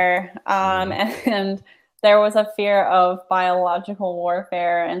scare, and there was a fear of biological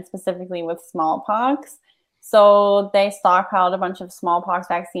warfare, and specifically with smallpox. So they stockpiled a bunch of smallpox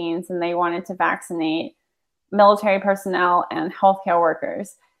vaccines, and they wanted to vaccinate military personnel and healthcare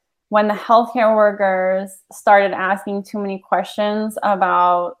workers. When the healthcare workers started asking too many questions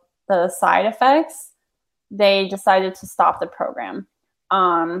about the side effects, they decided to stop the program.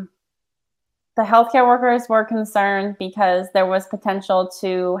 The healthcare workers were concerned because there was potential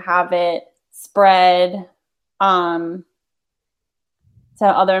to have it spread to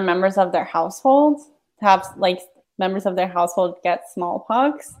other members of their household, to have like members of their household get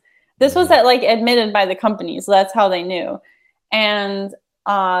smallpox. This was admitted by the company, so that's how they knew. And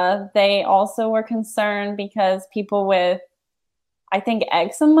they also were concerned because people with, I think,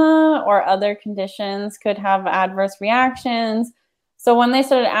 eczema or other conditions could have adverse reactions. So when they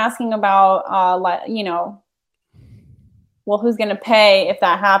started asking about, who's going to pay if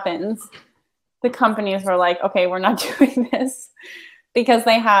that happens, the companies were like, okay, we're not doing this, because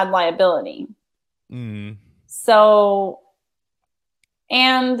they had liability. Mm. So,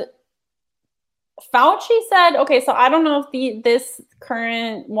 and Fauci said, okay, so I don't know if this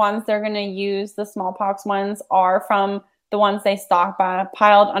current ones they're going to use, the smallpox ones, are from the ones they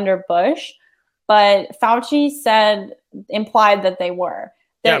stockpiled under Bush, but Fauci implied that they were.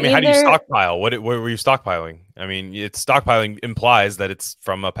 How do you stockpile? What were you stockpiling? I mean, stockpiling implies that it's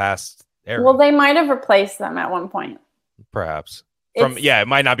from a past era. Well, they might have replaced them at one point. Perhaps. It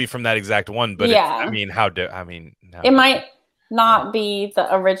might not be from that exact one, but yeah. it might. not be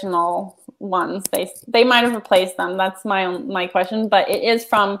the original ones. They might have replaced them. That's my question. But it is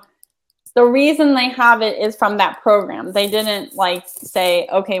from the reason they have it is from that program. They didn't like say,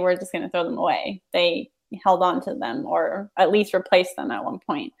 okay, we're just going to throw them away. They held on to them or at least replaced them at one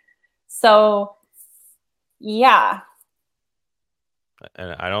point. So, yeah.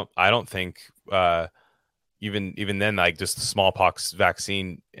 And I don't think even then, like just the smallpox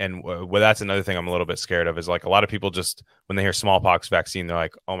vaccine, and well, that's another thing I'm a little bit scared of is like a lot of people just when they hear smallpox vaccine, they're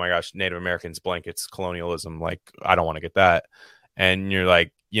like, oh my gosh, Native Americans, blankets, colonialism. Like, I don't want to get that. And you're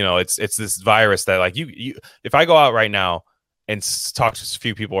like, it's this virus that like you if I go out right now and talk to a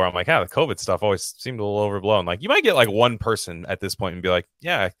few people where I'm like, the COVID stuff always seemed a little overblown. Like you might get like one person at this point and be like,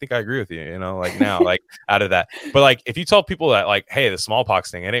 yeah, I think I agree with you, like now, like out of that. But like, if you tell people that like, hey, the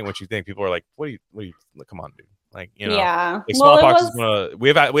smallpox thing, it ain't what you think. People are like, what do you come on, dude. Like, yeah. Like smallpox is we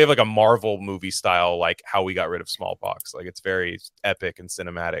have like a Marvel movie style, like how we got rid of smallpox. Like it's very epic and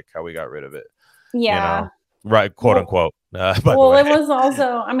cinematic how we got rid of it. Yeah. Right. Quote unquote. It was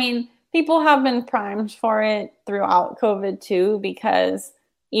also, people have been primed for it throughout COVID too, because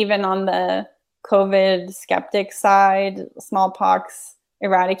even on the COVID skeptic side, smallpox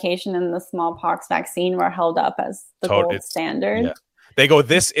eradication and the smallpox vaccine were held up as the gold standard. Yeah. They go,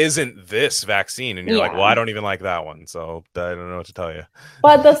 this isn't this vaccine. And you're like, well, I don't even like that one. So I don't know what to tell you.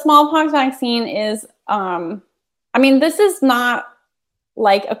 But the smallpox vaccine is, this is not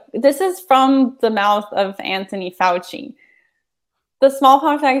this is from the mouth of Anthony Fauci. The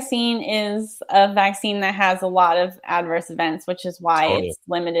smallpox vaccine is a vaccine that has a lot of adverse events, which is why it's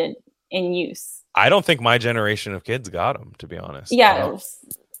limited in use. I don't think my generation of kids got them, to be honest. Yeah.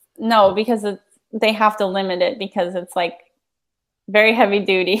 No, because they have to limit it because it's like very heavy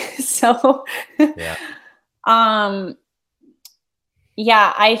duty. So, yeah. And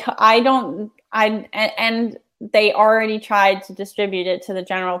they already tried to distribute it to the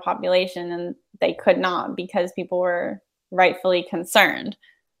general population and they could not because people were rightfully concerned.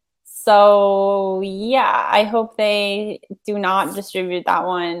 So yeah, I hope they do not distribute that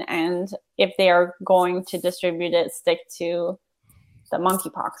one, and if they are going to distribute it, stick to the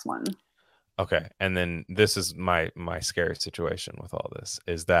monkeypox one. Okay, and then this is my scary situation with all this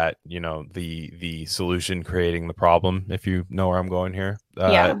is that the solution creating the problem. If you know where I'm going here,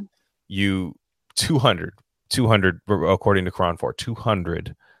 200 according to Quran 4,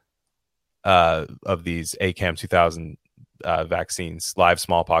 200 of these ACAM 2000 vaccines, live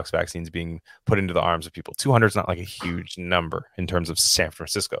smallpox vaccines being put into the arms of people. 200 is not like a huge number in terms of San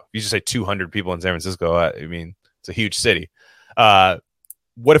Francisco. If you just say 200 people in San Francisco, it's a huge city.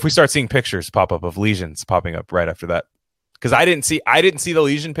 What if we start seeing pictures pop up of lesions popping up right after that? Because I didn't see the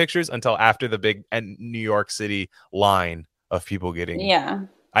lesion pictures until after the big New York City line of people getting. Yeah.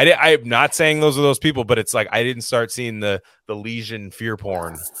 I'm not saying those are those people, but it's like I didn't start seeing the lesion fear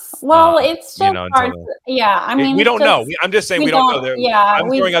porn. Well, it's just hard. We don't know. I'm just saying we don't know. I'm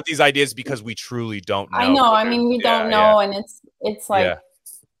throwing out these ideas because we truly don't know. I know. We don't know, and it's like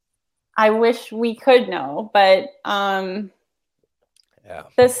I wish we could know, but the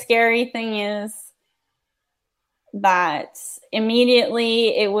scary thing is that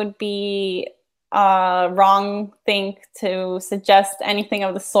immediately it would be wrong thing to suggest anything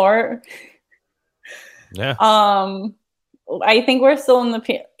of the sort. Yeah. I think we're still in the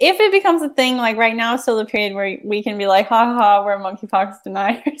period. If it becomes a thing, like right now, still the period where we can be like, ha, we're monkeypox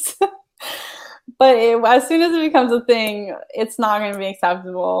deniers. But as soon as it becomes a thing, it's not going to be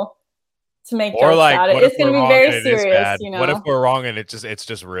acceptable to make jokes about it. It's going to be very serious. What if we're wrong and it's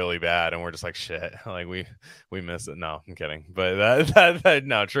just really bad and we're just like shit, like we miss it? No, I'm kidding. But that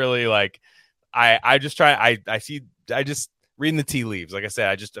no, truly, like. I just reading the tea leaves. Like I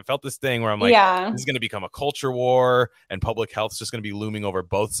said, I felt this thing where I'm like, this is going to become a culture war and public health is just going to be looming over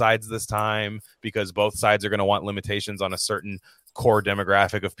both sides this time because both sides are going to want limitations on a certain core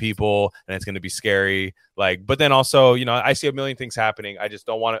demographic of people. And it's going to be scary. Like, but then also, I see a million things happening. I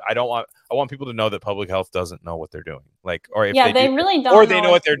want people to know that public health doesn't know what they're doing. Like, or if they really don't, or they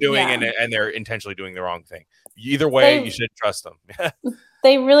know what they're doing and they're intentionally doing the wrong thing. Either way, you should trust them.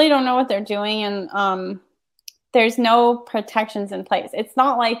 They really don't know what they're doing, and there's no protections in place. It's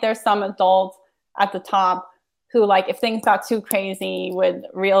not like there's some adult at the top who, like, if things got too crazy, would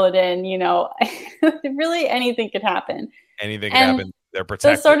reel it in. Really anything could happen. Anything could happen. They're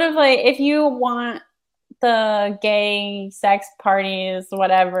protected. So sort of like if you want the gay sex parties,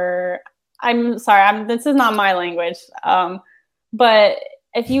 whatever. I'm sorry, this is not my language, but.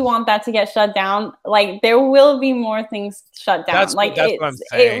 If you want that to get shut down, like there will be more things shut down. That's what I'm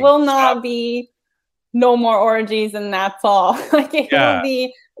saying. It will not be no more orgies and that's all. Like it will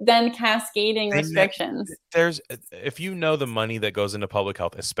be then cascading restrictions. If you know the money that goes into public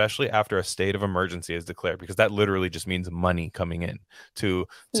health, especially after a state of emergency is declared, because that literally just means money coming in to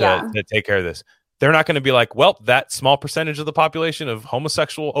take care of this. They're not going to be like, well, that small percentage of the population of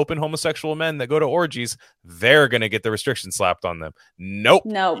open homosexual men that go to orgies, they're going to get the restriction slapped on them. Nope.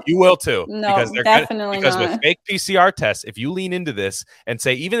 You will too. No, because with fake PCR tests, if you lean into this and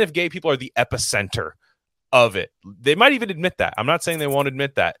say, even if gay people are the epicenter of it, they might even admit that. I'm not saying they won't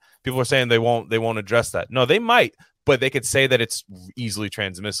admit that. People are saying they won't address that. No, they might, but they could say that it's easily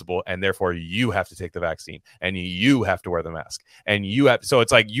transmissible and therefore you have to take the vaccine and you have to wear the mask and so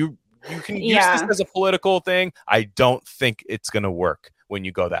it's like you can use this as a political thing. I don't think it's going to work when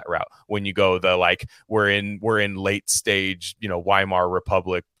you go that route. When you go the like we're in late stage, Weimar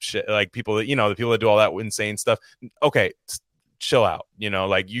Republic shit, like people that the people that do all that insane stuff. Okay, chill out.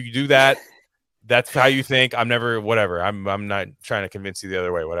 Like you do that. That's how you think. I'm not trying to convince you the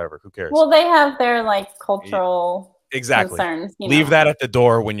other way. Whatever. Who cares? Well, they have their like cultural concerns. Leave that at the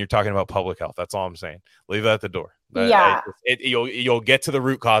door when you're talking about public health. That's all I'm saying. Leave that at the door. You'll get to the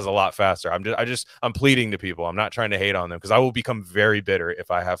root cause a lot faster. I'm pleading to people. I'm not trying to hate on them because I will become very bitter if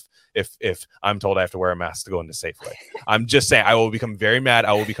I'm told I have to wear a mask to go into Safeway. I'm just saying I will become very mad.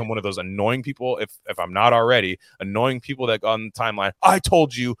 I will become one of those annoying people if I'm not already annoying people that go on the timeline. I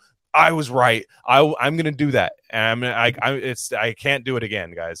told you I was right. I'm gonna do that, and I can't do it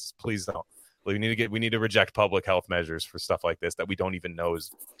again, guys. Please don't. We need to reject public health measures for stuff like this that we don't even know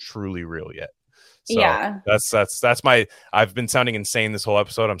is truly real yet. So that's my. I've been sounding insane this whole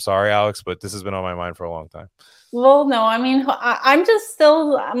episode. I'm sorry, Alex, but this has been on my mind for a long time. Well, no, I mean, I'm just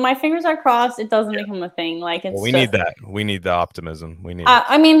still. My fingers are crossed. It doesn't become a thing. Like it's. Well, need that. We need the optimism. We need.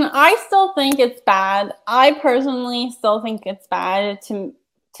 I mean, I still think it's bad. I personally still think it's bad to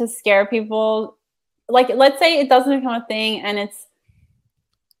scare people. Like, let's say it doesn't become a thing, and it's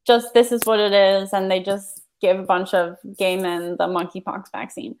just this is what it is, and they just give a bunch of gay men the monkeypox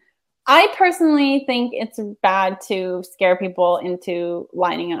vaccine. I personally think it's bad to scare people into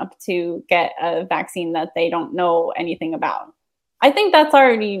lining up to get a vaccine that they don't know anything about. I think that's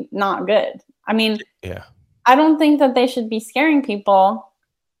already not good. I mean, I don't think that they should be scaring people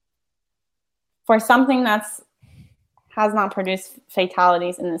for something has not produced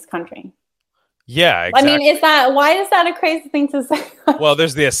fatalities in this country. Yeah, exactly. I mean, why is that a crazy thing to say? Well,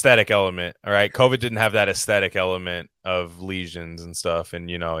 there's the aesthetic element. All right. COVID didn't have that aesthetic element of lesions and stuff and,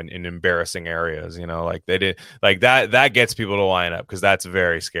 in embarrassing areas, like they did like that gets people to line up because that's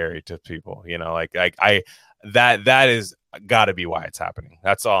very scary to people, that is gotta be why it's happening.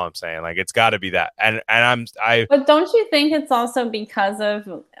 That's all I'm saying. Like, it's gotta be that. But don't you think it's also because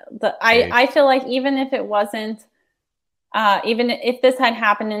of I feel like even if it wasn't, even if this had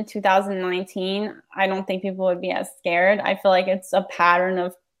happened in 2019, I don't think people would be as scared. I feel like it's a pattern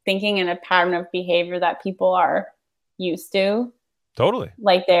of thinking and a pattern of behavior that people are used to. Totally.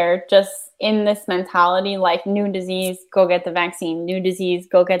 Like they're just in this mentality, like new disease, go get the vaccine. New disease,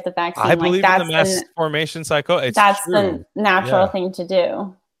 go get the vaccine. I believe in the mass formation cycle. That's true. The natural thing to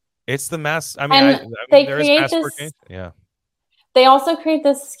do. It's the mass. I mean, they create this. Yeah. They also create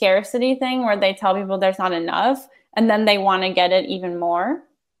this scarcity thing where they tell people there's not enough. And then they want to get it even more,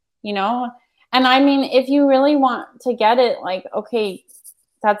 And I mean, if you really want to get it, like, okay,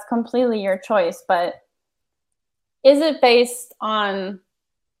 that's completely your choice. But is it based on,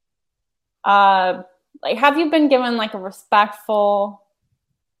 like, have you been given like a respectful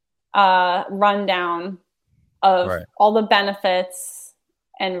rundown of all the benefits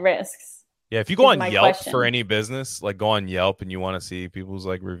and risks? Yeah, if you go on Yelp for any business, like go on Yelp and you want to see people's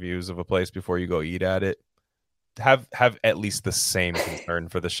like reviews of a place before you go eat at it, have at least the same concern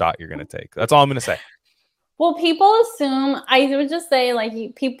for the shot you're going to take. That's all I'm going to say. Well, people assume, I would just say, like,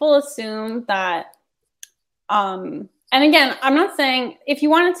 people assume that, and again, I'm not saying if you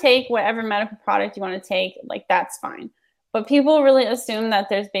want to take whatever medical product you want to take, like, that's fine. But people really assume that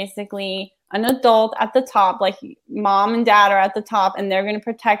there's basically an adult at the top, like mom and dad are at the top, and they're going to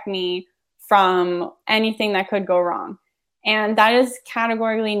protect me from anything that could go wrong. And that is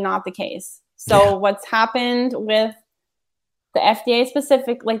categorically not the case. So what's happened with the FDA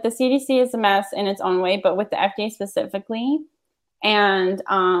specific, like the CDC is a mess in its own way, but with the FDA specifically, and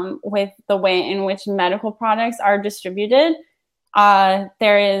with the way in which medical products are distributed,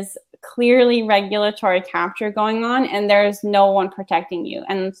 there is clearly regulatory capture going on, and there's no one protecting you.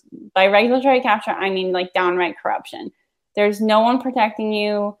 And by regulatory capture, I mean like downright corruption. There's no one protecting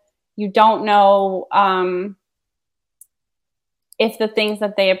you. You don't know if the things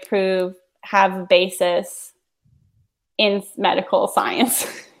that they approve have a basis in medical science.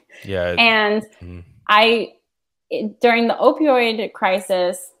 And during the opioid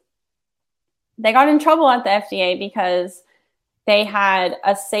crisis, they got in trouble at the FDA because they had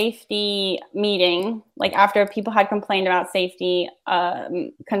a safety meeting, like after people had complained about safety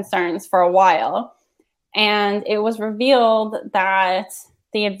concerns for a while. And it was revealed that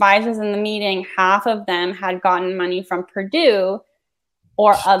the advisors in the meeting, half of them had gotten money from Purdue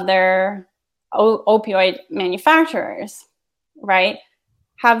or other opioid manufacturers, right?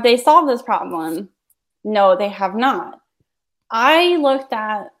 Have they solved this problem? No, they have not. I looked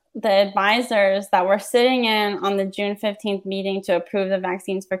at the advisors that were sitting in on the June 15th meeting to approve the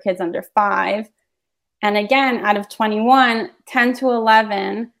vaccines for kids under 5. And again, out of 21, 10 to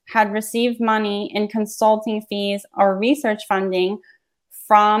 11 had received money in consulting fees or research funding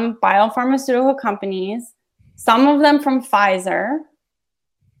from biopharmaceutical companies, some of them from Pfizer,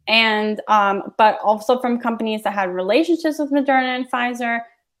 and but also from companies that had relationships with Moderna and Pfizer,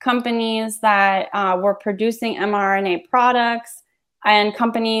 companies that were producing mRNA products, and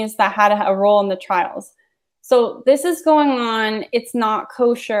companies that had a role in the trials. So this is going on. It's not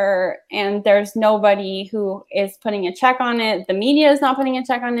kosher, and there's nobody who is putting a check on it. The media is not putting a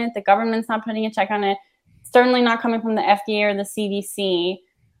check on it. The government's not putting a check on it. Certainly not coming from the FDA or the CDC.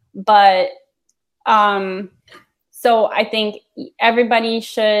 But so I think everybody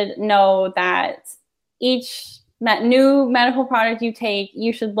should know that each new medical product you take,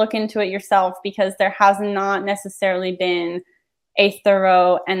 you should look into it yourself, because there has not necessarily been a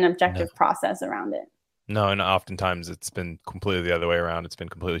thorough and objective process around it. No, and oftentimes it's been completely the other way around. It's been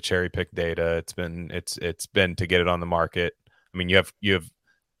completely cherry-picked data. It's been to get it on the market. I mean, you have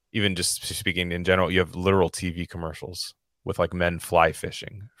even just speaking in general, you have literal TV commercials with like men fly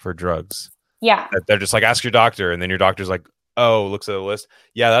fishing for drugs. Yeah. They're just like, ask your doctor, and then your doctor's like, oh, looks at the list.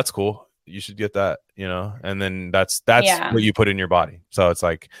 Yeah, that's cool. You should get that, and then that's what you put in your body. So it's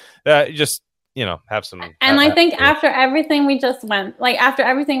like just have some. And I think after everything we just went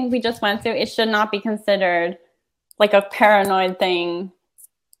through, it should not be considered like a paranoid thing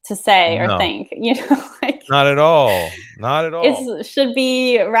to say or think, like not at all. It should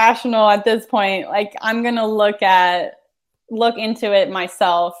be rational at this point. Like, I'm going to look into it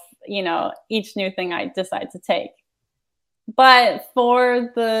myself, each new thing I decide to take. But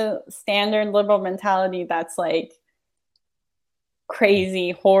for the standard liberal mentality, that's like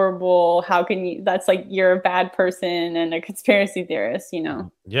crazy, horrible. How can you? That's like you're a bad person and a conspiracy theorist.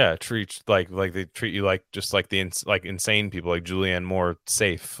 Yeah, treat like they treat you like just like like insane people, like Julianne Moore,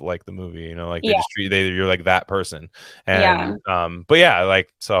 Safe, like the movie. Like they just treat you're like that person. And but yeah,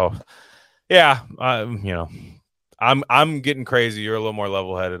 like so, yeah. I'm getting crazy. You're a little more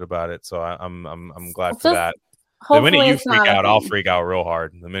level headed about it, so I'm glad for that. The minute you freak out, I'll freak out real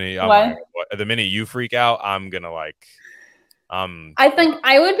hard. The minute you freak out, I'm gonna like. I think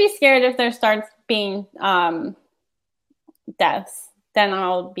I would be scared if there starts being deaths. Then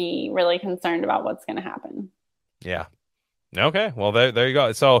I'll be really concerned about what's going to happen. Yeah. Okay. Well, there you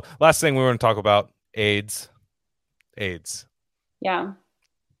go. So last thing we want to talk about, AIDS. Yeah.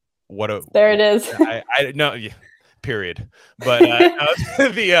 There it is. I no. Yeah, period. But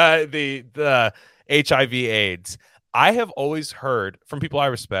the HIV/AIDS. I have always heard from people I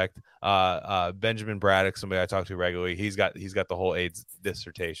respect. Benjamin Braddock, somebody I talk to regularly, he's got the whole AIDS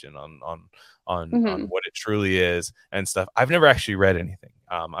dissertation on what it truly is and stuff. I've never actually read anything.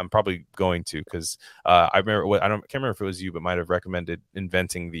 I'm probably going to, because I remember can't remember if it was you, but might have recommended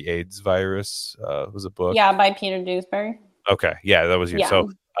Inventing the AIDS Virus. Was a book. Yeah, by Peter Duesberg. Okay, yeah, that was you. Yeah. So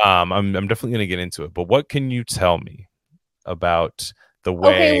I'm definitely going to get into it. But what can you tell me about the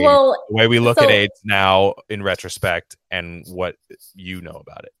way we look at AIDS now in retrospect, and what you know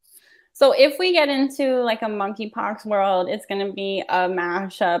about it? So if we get into like a monkeypox world, it's going to be a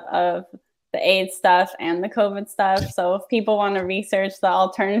mashup of the AIDS stuff and the COVID stuff. So if people want to research the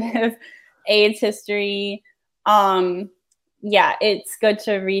alternative AIDS history, it's good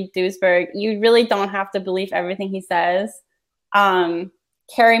to read Duesberg. You really don't have to believe everything he says.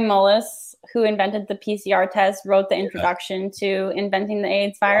 Kary Mullis, who invented the PCR test, wrote the introduction to Inventing the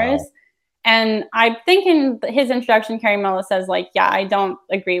AIDS Virus. Wow. And I think in his introduction, Kary Mullis says, like, yeah, I don't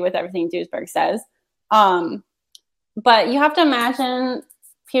agree with everything Duesberg says. But you have to imagine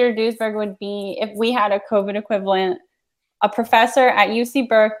Peter Duesberg would be, if we had a COVID equivalent, a professor at UC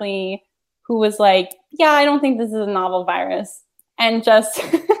Berkeley who was like, yeah, I don't think this is a novel virus, and just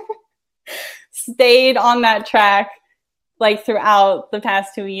stayed on that track like throughout the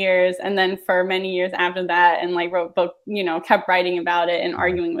past 2 years, and then for many years after that, and like wrote book, kept writing about it and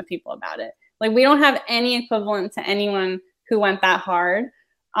arguing with people about it. Like, we don't have any equivalent to anyone who went that hard.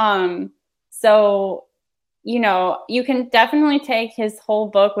 So, you can definitely take his whole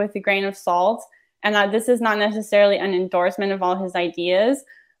book with a grain of salt. and that this is not necessarily an endorsement of all his ideas,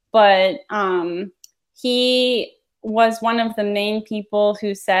 but he was one of the main people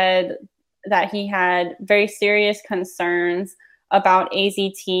who said that he had very serious concerns about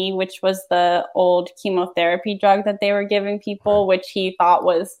AZT, which was the old chemotherapy drug that they were giving people, which he thought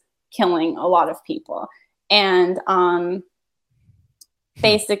was killing a lot of people. And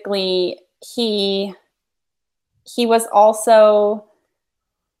basically, he was also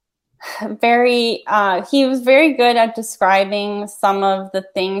very good at describing some of the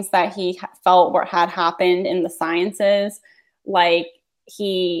things that he felt had happened in the sciences. Like,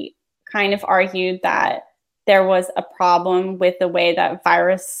 he kind of argued that there was a problem with the way that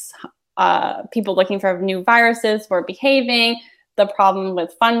people looking for new viruses were behaving, the problem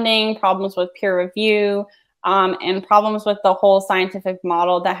with funding, problems with peer review, and problems with the whole scientific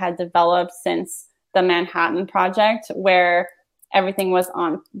model that had developed since the Manhattan Project, where everything was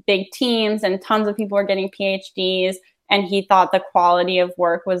on big teams and tons of people were getting PhDs, and he thought the quality of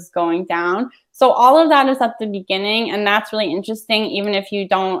work was going down. So all of that is at the beginning, and that's really interesting, even if you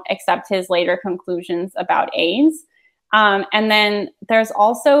don't accept his later conclusions about AIDS. And then there's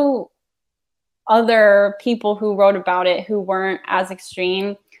also other people who wrote about it who weren't as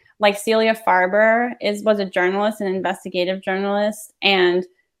extreme. Like Celia Farber was a journalist, an investigative journalist, and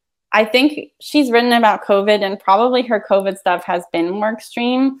I think she's written about COVID, and probably her COVID stuff has been more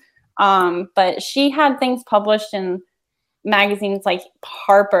extreme. But she had things published in magazines like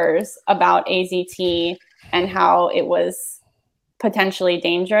Harper's about AZT and how it was potentially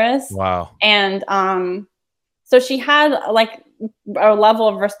dangerous. Wow. And so she had like a level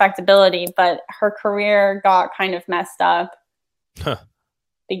of respectability, but her career got kind of messed up. Huh.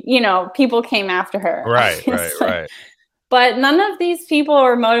 You know, people came after her. Right. But none of these people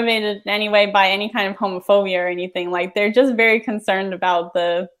are motivated in any way by any kind of homophobia or anything. Like, they're just very concerned about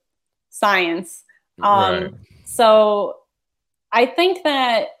the science. Right. So I think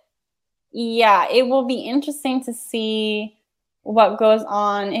that, yeah, it will be interesting to see what goes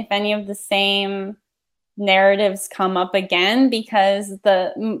on if any of the same narratives come up again, because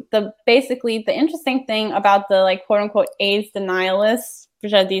the basically the interesting thing about the like quote unquote AIDS denialists,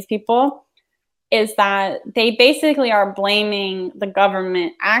 which are these people, is that they basically are blaming the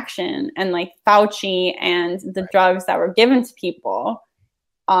government action and like Fauci and the drugs that were given to people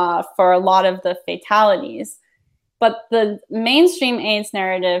for a lot of the fatalities. But the mainstream AIDS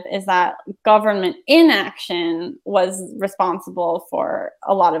narrative is that government inaction was responsible for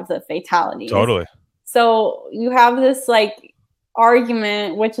a lot of the fatalities. Totally. So you have this like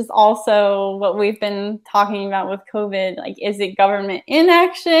argument, which is also what we've been talking about with COVID. Like, is it government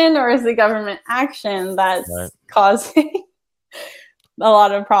inaction or is it government action that's causing a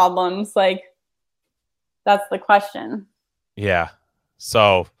lot of problems? Like, that's the question. Yeah.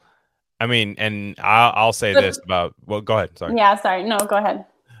 So, I mean, and I'll say this about. Well, go ahead. Sorry. Yeah. Sorry. No. Go ahead.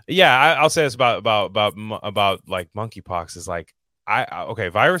 Yeah, I'll say this about like monkeypox is like okay,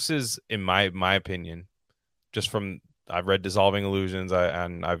 viruses in my opinion, just from I've read Dissolving Illusions,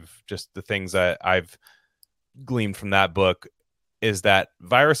 and I've just the things that I've gleaned from that book is that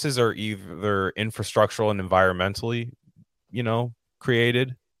viruses are either infrastructural and environmentally,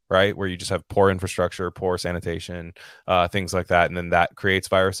 created, right? Where you just have poor infrastructure, poor sanitation, things like that. And then that creates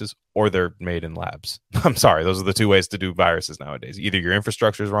viruses, or they're made in labs. I'm sorry. Those are the two ways to do viruses nowadays. Either your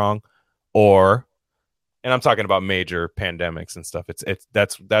infrastructure is wrong, and I'm talking about major pandemics and stuff.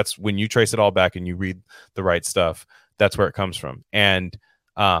 That's when you trace it all back and you read the right stuff. That's where it comes from. And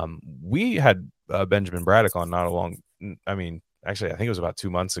we had Benjamin Braddock on actually, I think it was about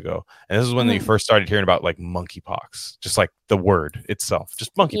 2 months ago. And this is when you first started hearing about like monkeypox, just like the word itself,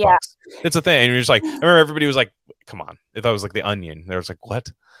 just monkeypox. Yeah. It's a thing. And you're just like, I remember everybody was like, come on. If I was like the Onion, there was like,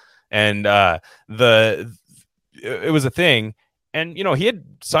 what? And it was a thing. And, he had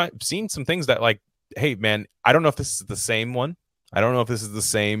seen some things that like, hey, man, I don't know if this is the same one. I don't know if this is the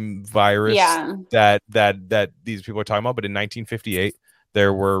same virus that these people are talking about. But in 1958,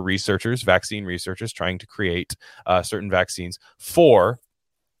 there were vaccine researchers trying to create certain vaccines for,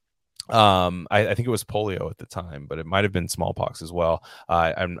 I think it was polio at the time, but it might have been smallpox as well.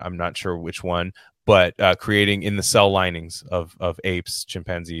 I'm not sure which one, but creating in the cell linings of apes,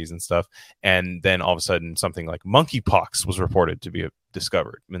 chimpanzees and stuff. And then all of a sudden something like monkeypox was reported to be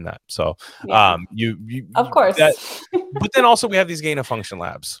discovered in that. So you of course. But then also we have these gain of function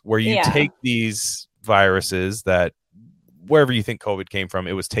labs where you take these viruses that wherever you think COVID came from,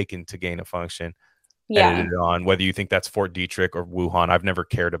 it was taken to gain of function, edited on. Whether you think that's Fort Detrick or Wuhan, I've never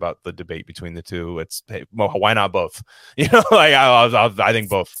cared about the debate between the two. It's why not both? Like I think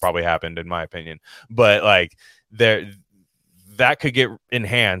both probably happened in my opinion, but like that could get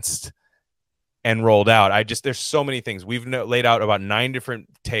enhanced and rolled out. There's so many things. We've laid out about 9 different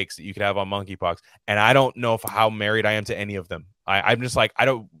takes that you could have on monkeypox, and I don't know how married I am to any of them. I'm just like,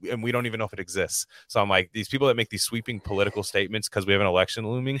 and we don't even know if it exists. So I'm like, these people that make these sweeping political statements because we have an election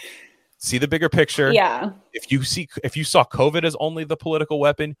looming, see the bigger picture. Yeah. If you saw COVID as only the political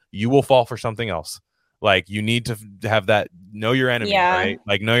weapon, you will fall for something else. Like, you need to have that, know your enemy, right?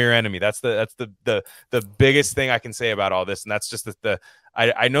 Like, know your enemy. That's the biggest thing I can say about all this. And that's just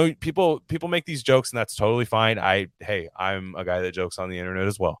I know people make these jokes, and that's totally fine. I'm a guy that jokes on the internet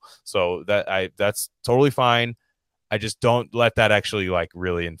as well. So that's totally fine. I just don't let that actually like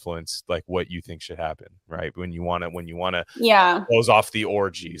really influence like what you think should happen, right? When you want to close off the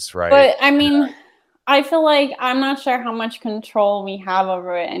orgies, right? But I mean, I feel like I'm not sure how much control we have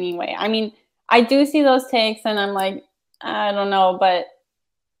over it anyway. I mean, I do see those takes and I'm like, I don't know, but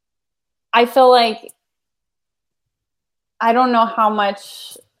I feel like I don't know how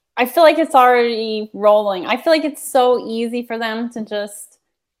much. I feel like it's already rolling. I feel like it's so easy for them to just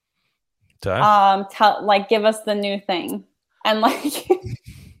give us the new thing, and like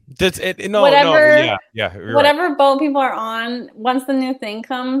that's it. No, whatever, no, yeah, whatever boat people are on. Once the new thing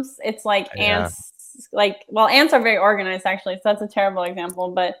comes, it's like ants. Like, well, ants are very organized actually, so that's a terrible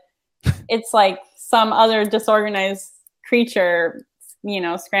example, but it's like some other disorganized creature,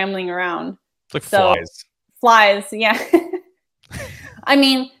 scrambling around. It's like flies, yeah. I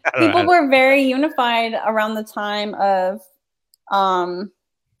mean, people were very unified around the time of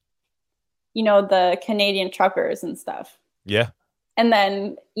the Canadian truckers and stuff. Yeah. And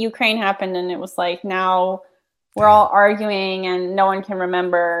then Ukraine happened, and it was like, now we're all arguing and no one can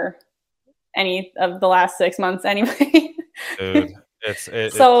remember any of the last 6 months anyway. Dude,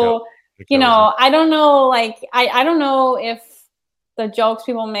 I don't know, like, I don't know if the jokes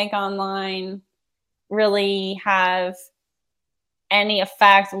people make online really have any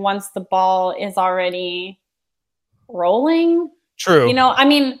effect once the ball is already rolling. True. I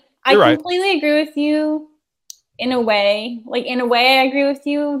mean, You're I completely agree with you in a way. Like, in a way, I agree with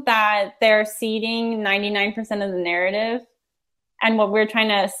you that they're seeding 99% of the narrative. And what we're trying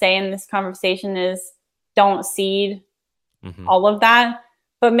to say in this conversation is don't seed all of that.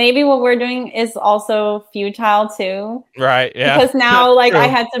 But maybe what we're doing is also futile too. Right, yeah. Because now, like, I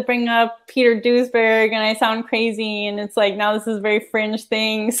had to bring up Peter Duesberg and I sound crazy. And it's like, now this is a very fringe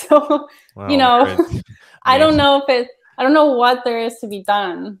thing. So, I don't know I don't know what there is to be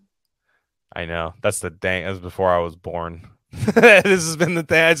done. I know. That was before I was born. This has been the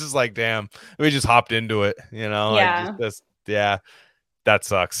thing. It's just like, damn, we just hopped into it, Yeah. Like that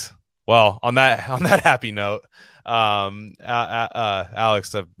sucks. Well, on that happy note,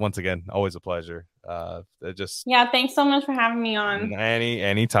 Alex, once again, always a pleasure. Thanks so much for having me on.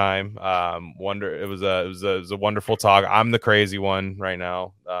 Anytime. It was a wonderful talk. I'm the crazy one right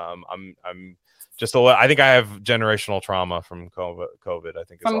now. I'm just I think I have generational trauma from COVID. I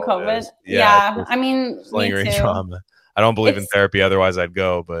think from COVID. Yeah. I mean, lingering trauma. I don't believe in therapy. Otherwise, I'd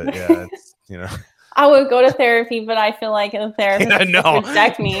go. But yeah, I would go to therapy, but I feel like a therapist would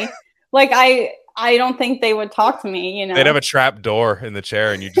reject me. Like, I don't think they would talk to me. They'd have a trap door in the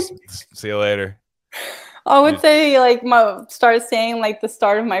chair, and you just see you later. I would say, like, start saying like the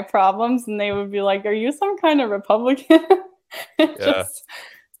start of my problems, and they would be like, "Are you some kind of Republican?"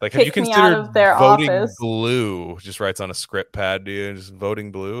 Like, have you considered voting blue? Just writes on a script pad, dude. Just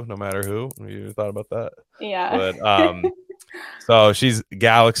voting blue, no matter who. You thought about that? Yeah. But so she's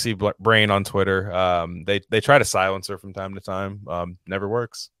Galaxy Brain on Twitter. They try to silence her from time to time. Never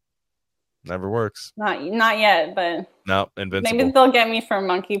works. Not yet, but no, invincible. Maybe they'll get me for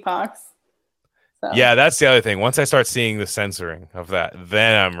monkeypox. So. Yeah, that's the other thing. Once I start seeing the censoring of that,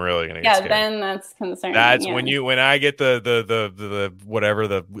 then I'm really gonna get scared. Then that's concerning. That's when I get the whatever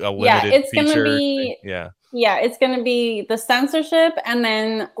the limited it's feature. Gonna be it's gonna be the censorship, and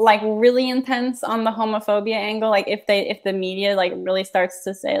then like really intense on the homophobia angle. Like if the media like really starts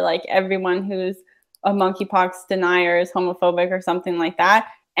to say like everyone who's a monkeypox denier is homophobic or something like that,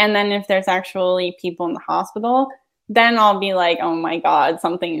 and then if there's actually people in the hospital, then I'll be like, oh my god,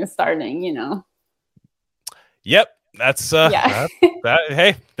 something is starting. Yep, that's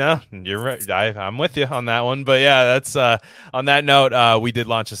hey, no, you're right. I'm with you on that one. But yeah, that's on that note, we did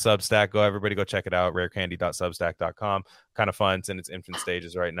launch a Substack. Everybody go check it out, rarecandy.substack.com. Kind of fun. It's in its infant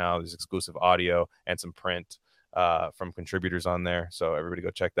stages right now. There's exclusive audio and some print from contributors on there. So everybody go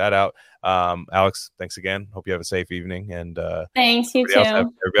check that out. Alex, thanks again. Hope you have a safe evening. And thanks, you too.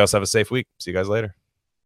 Everybody else have a safe week. See you guys later.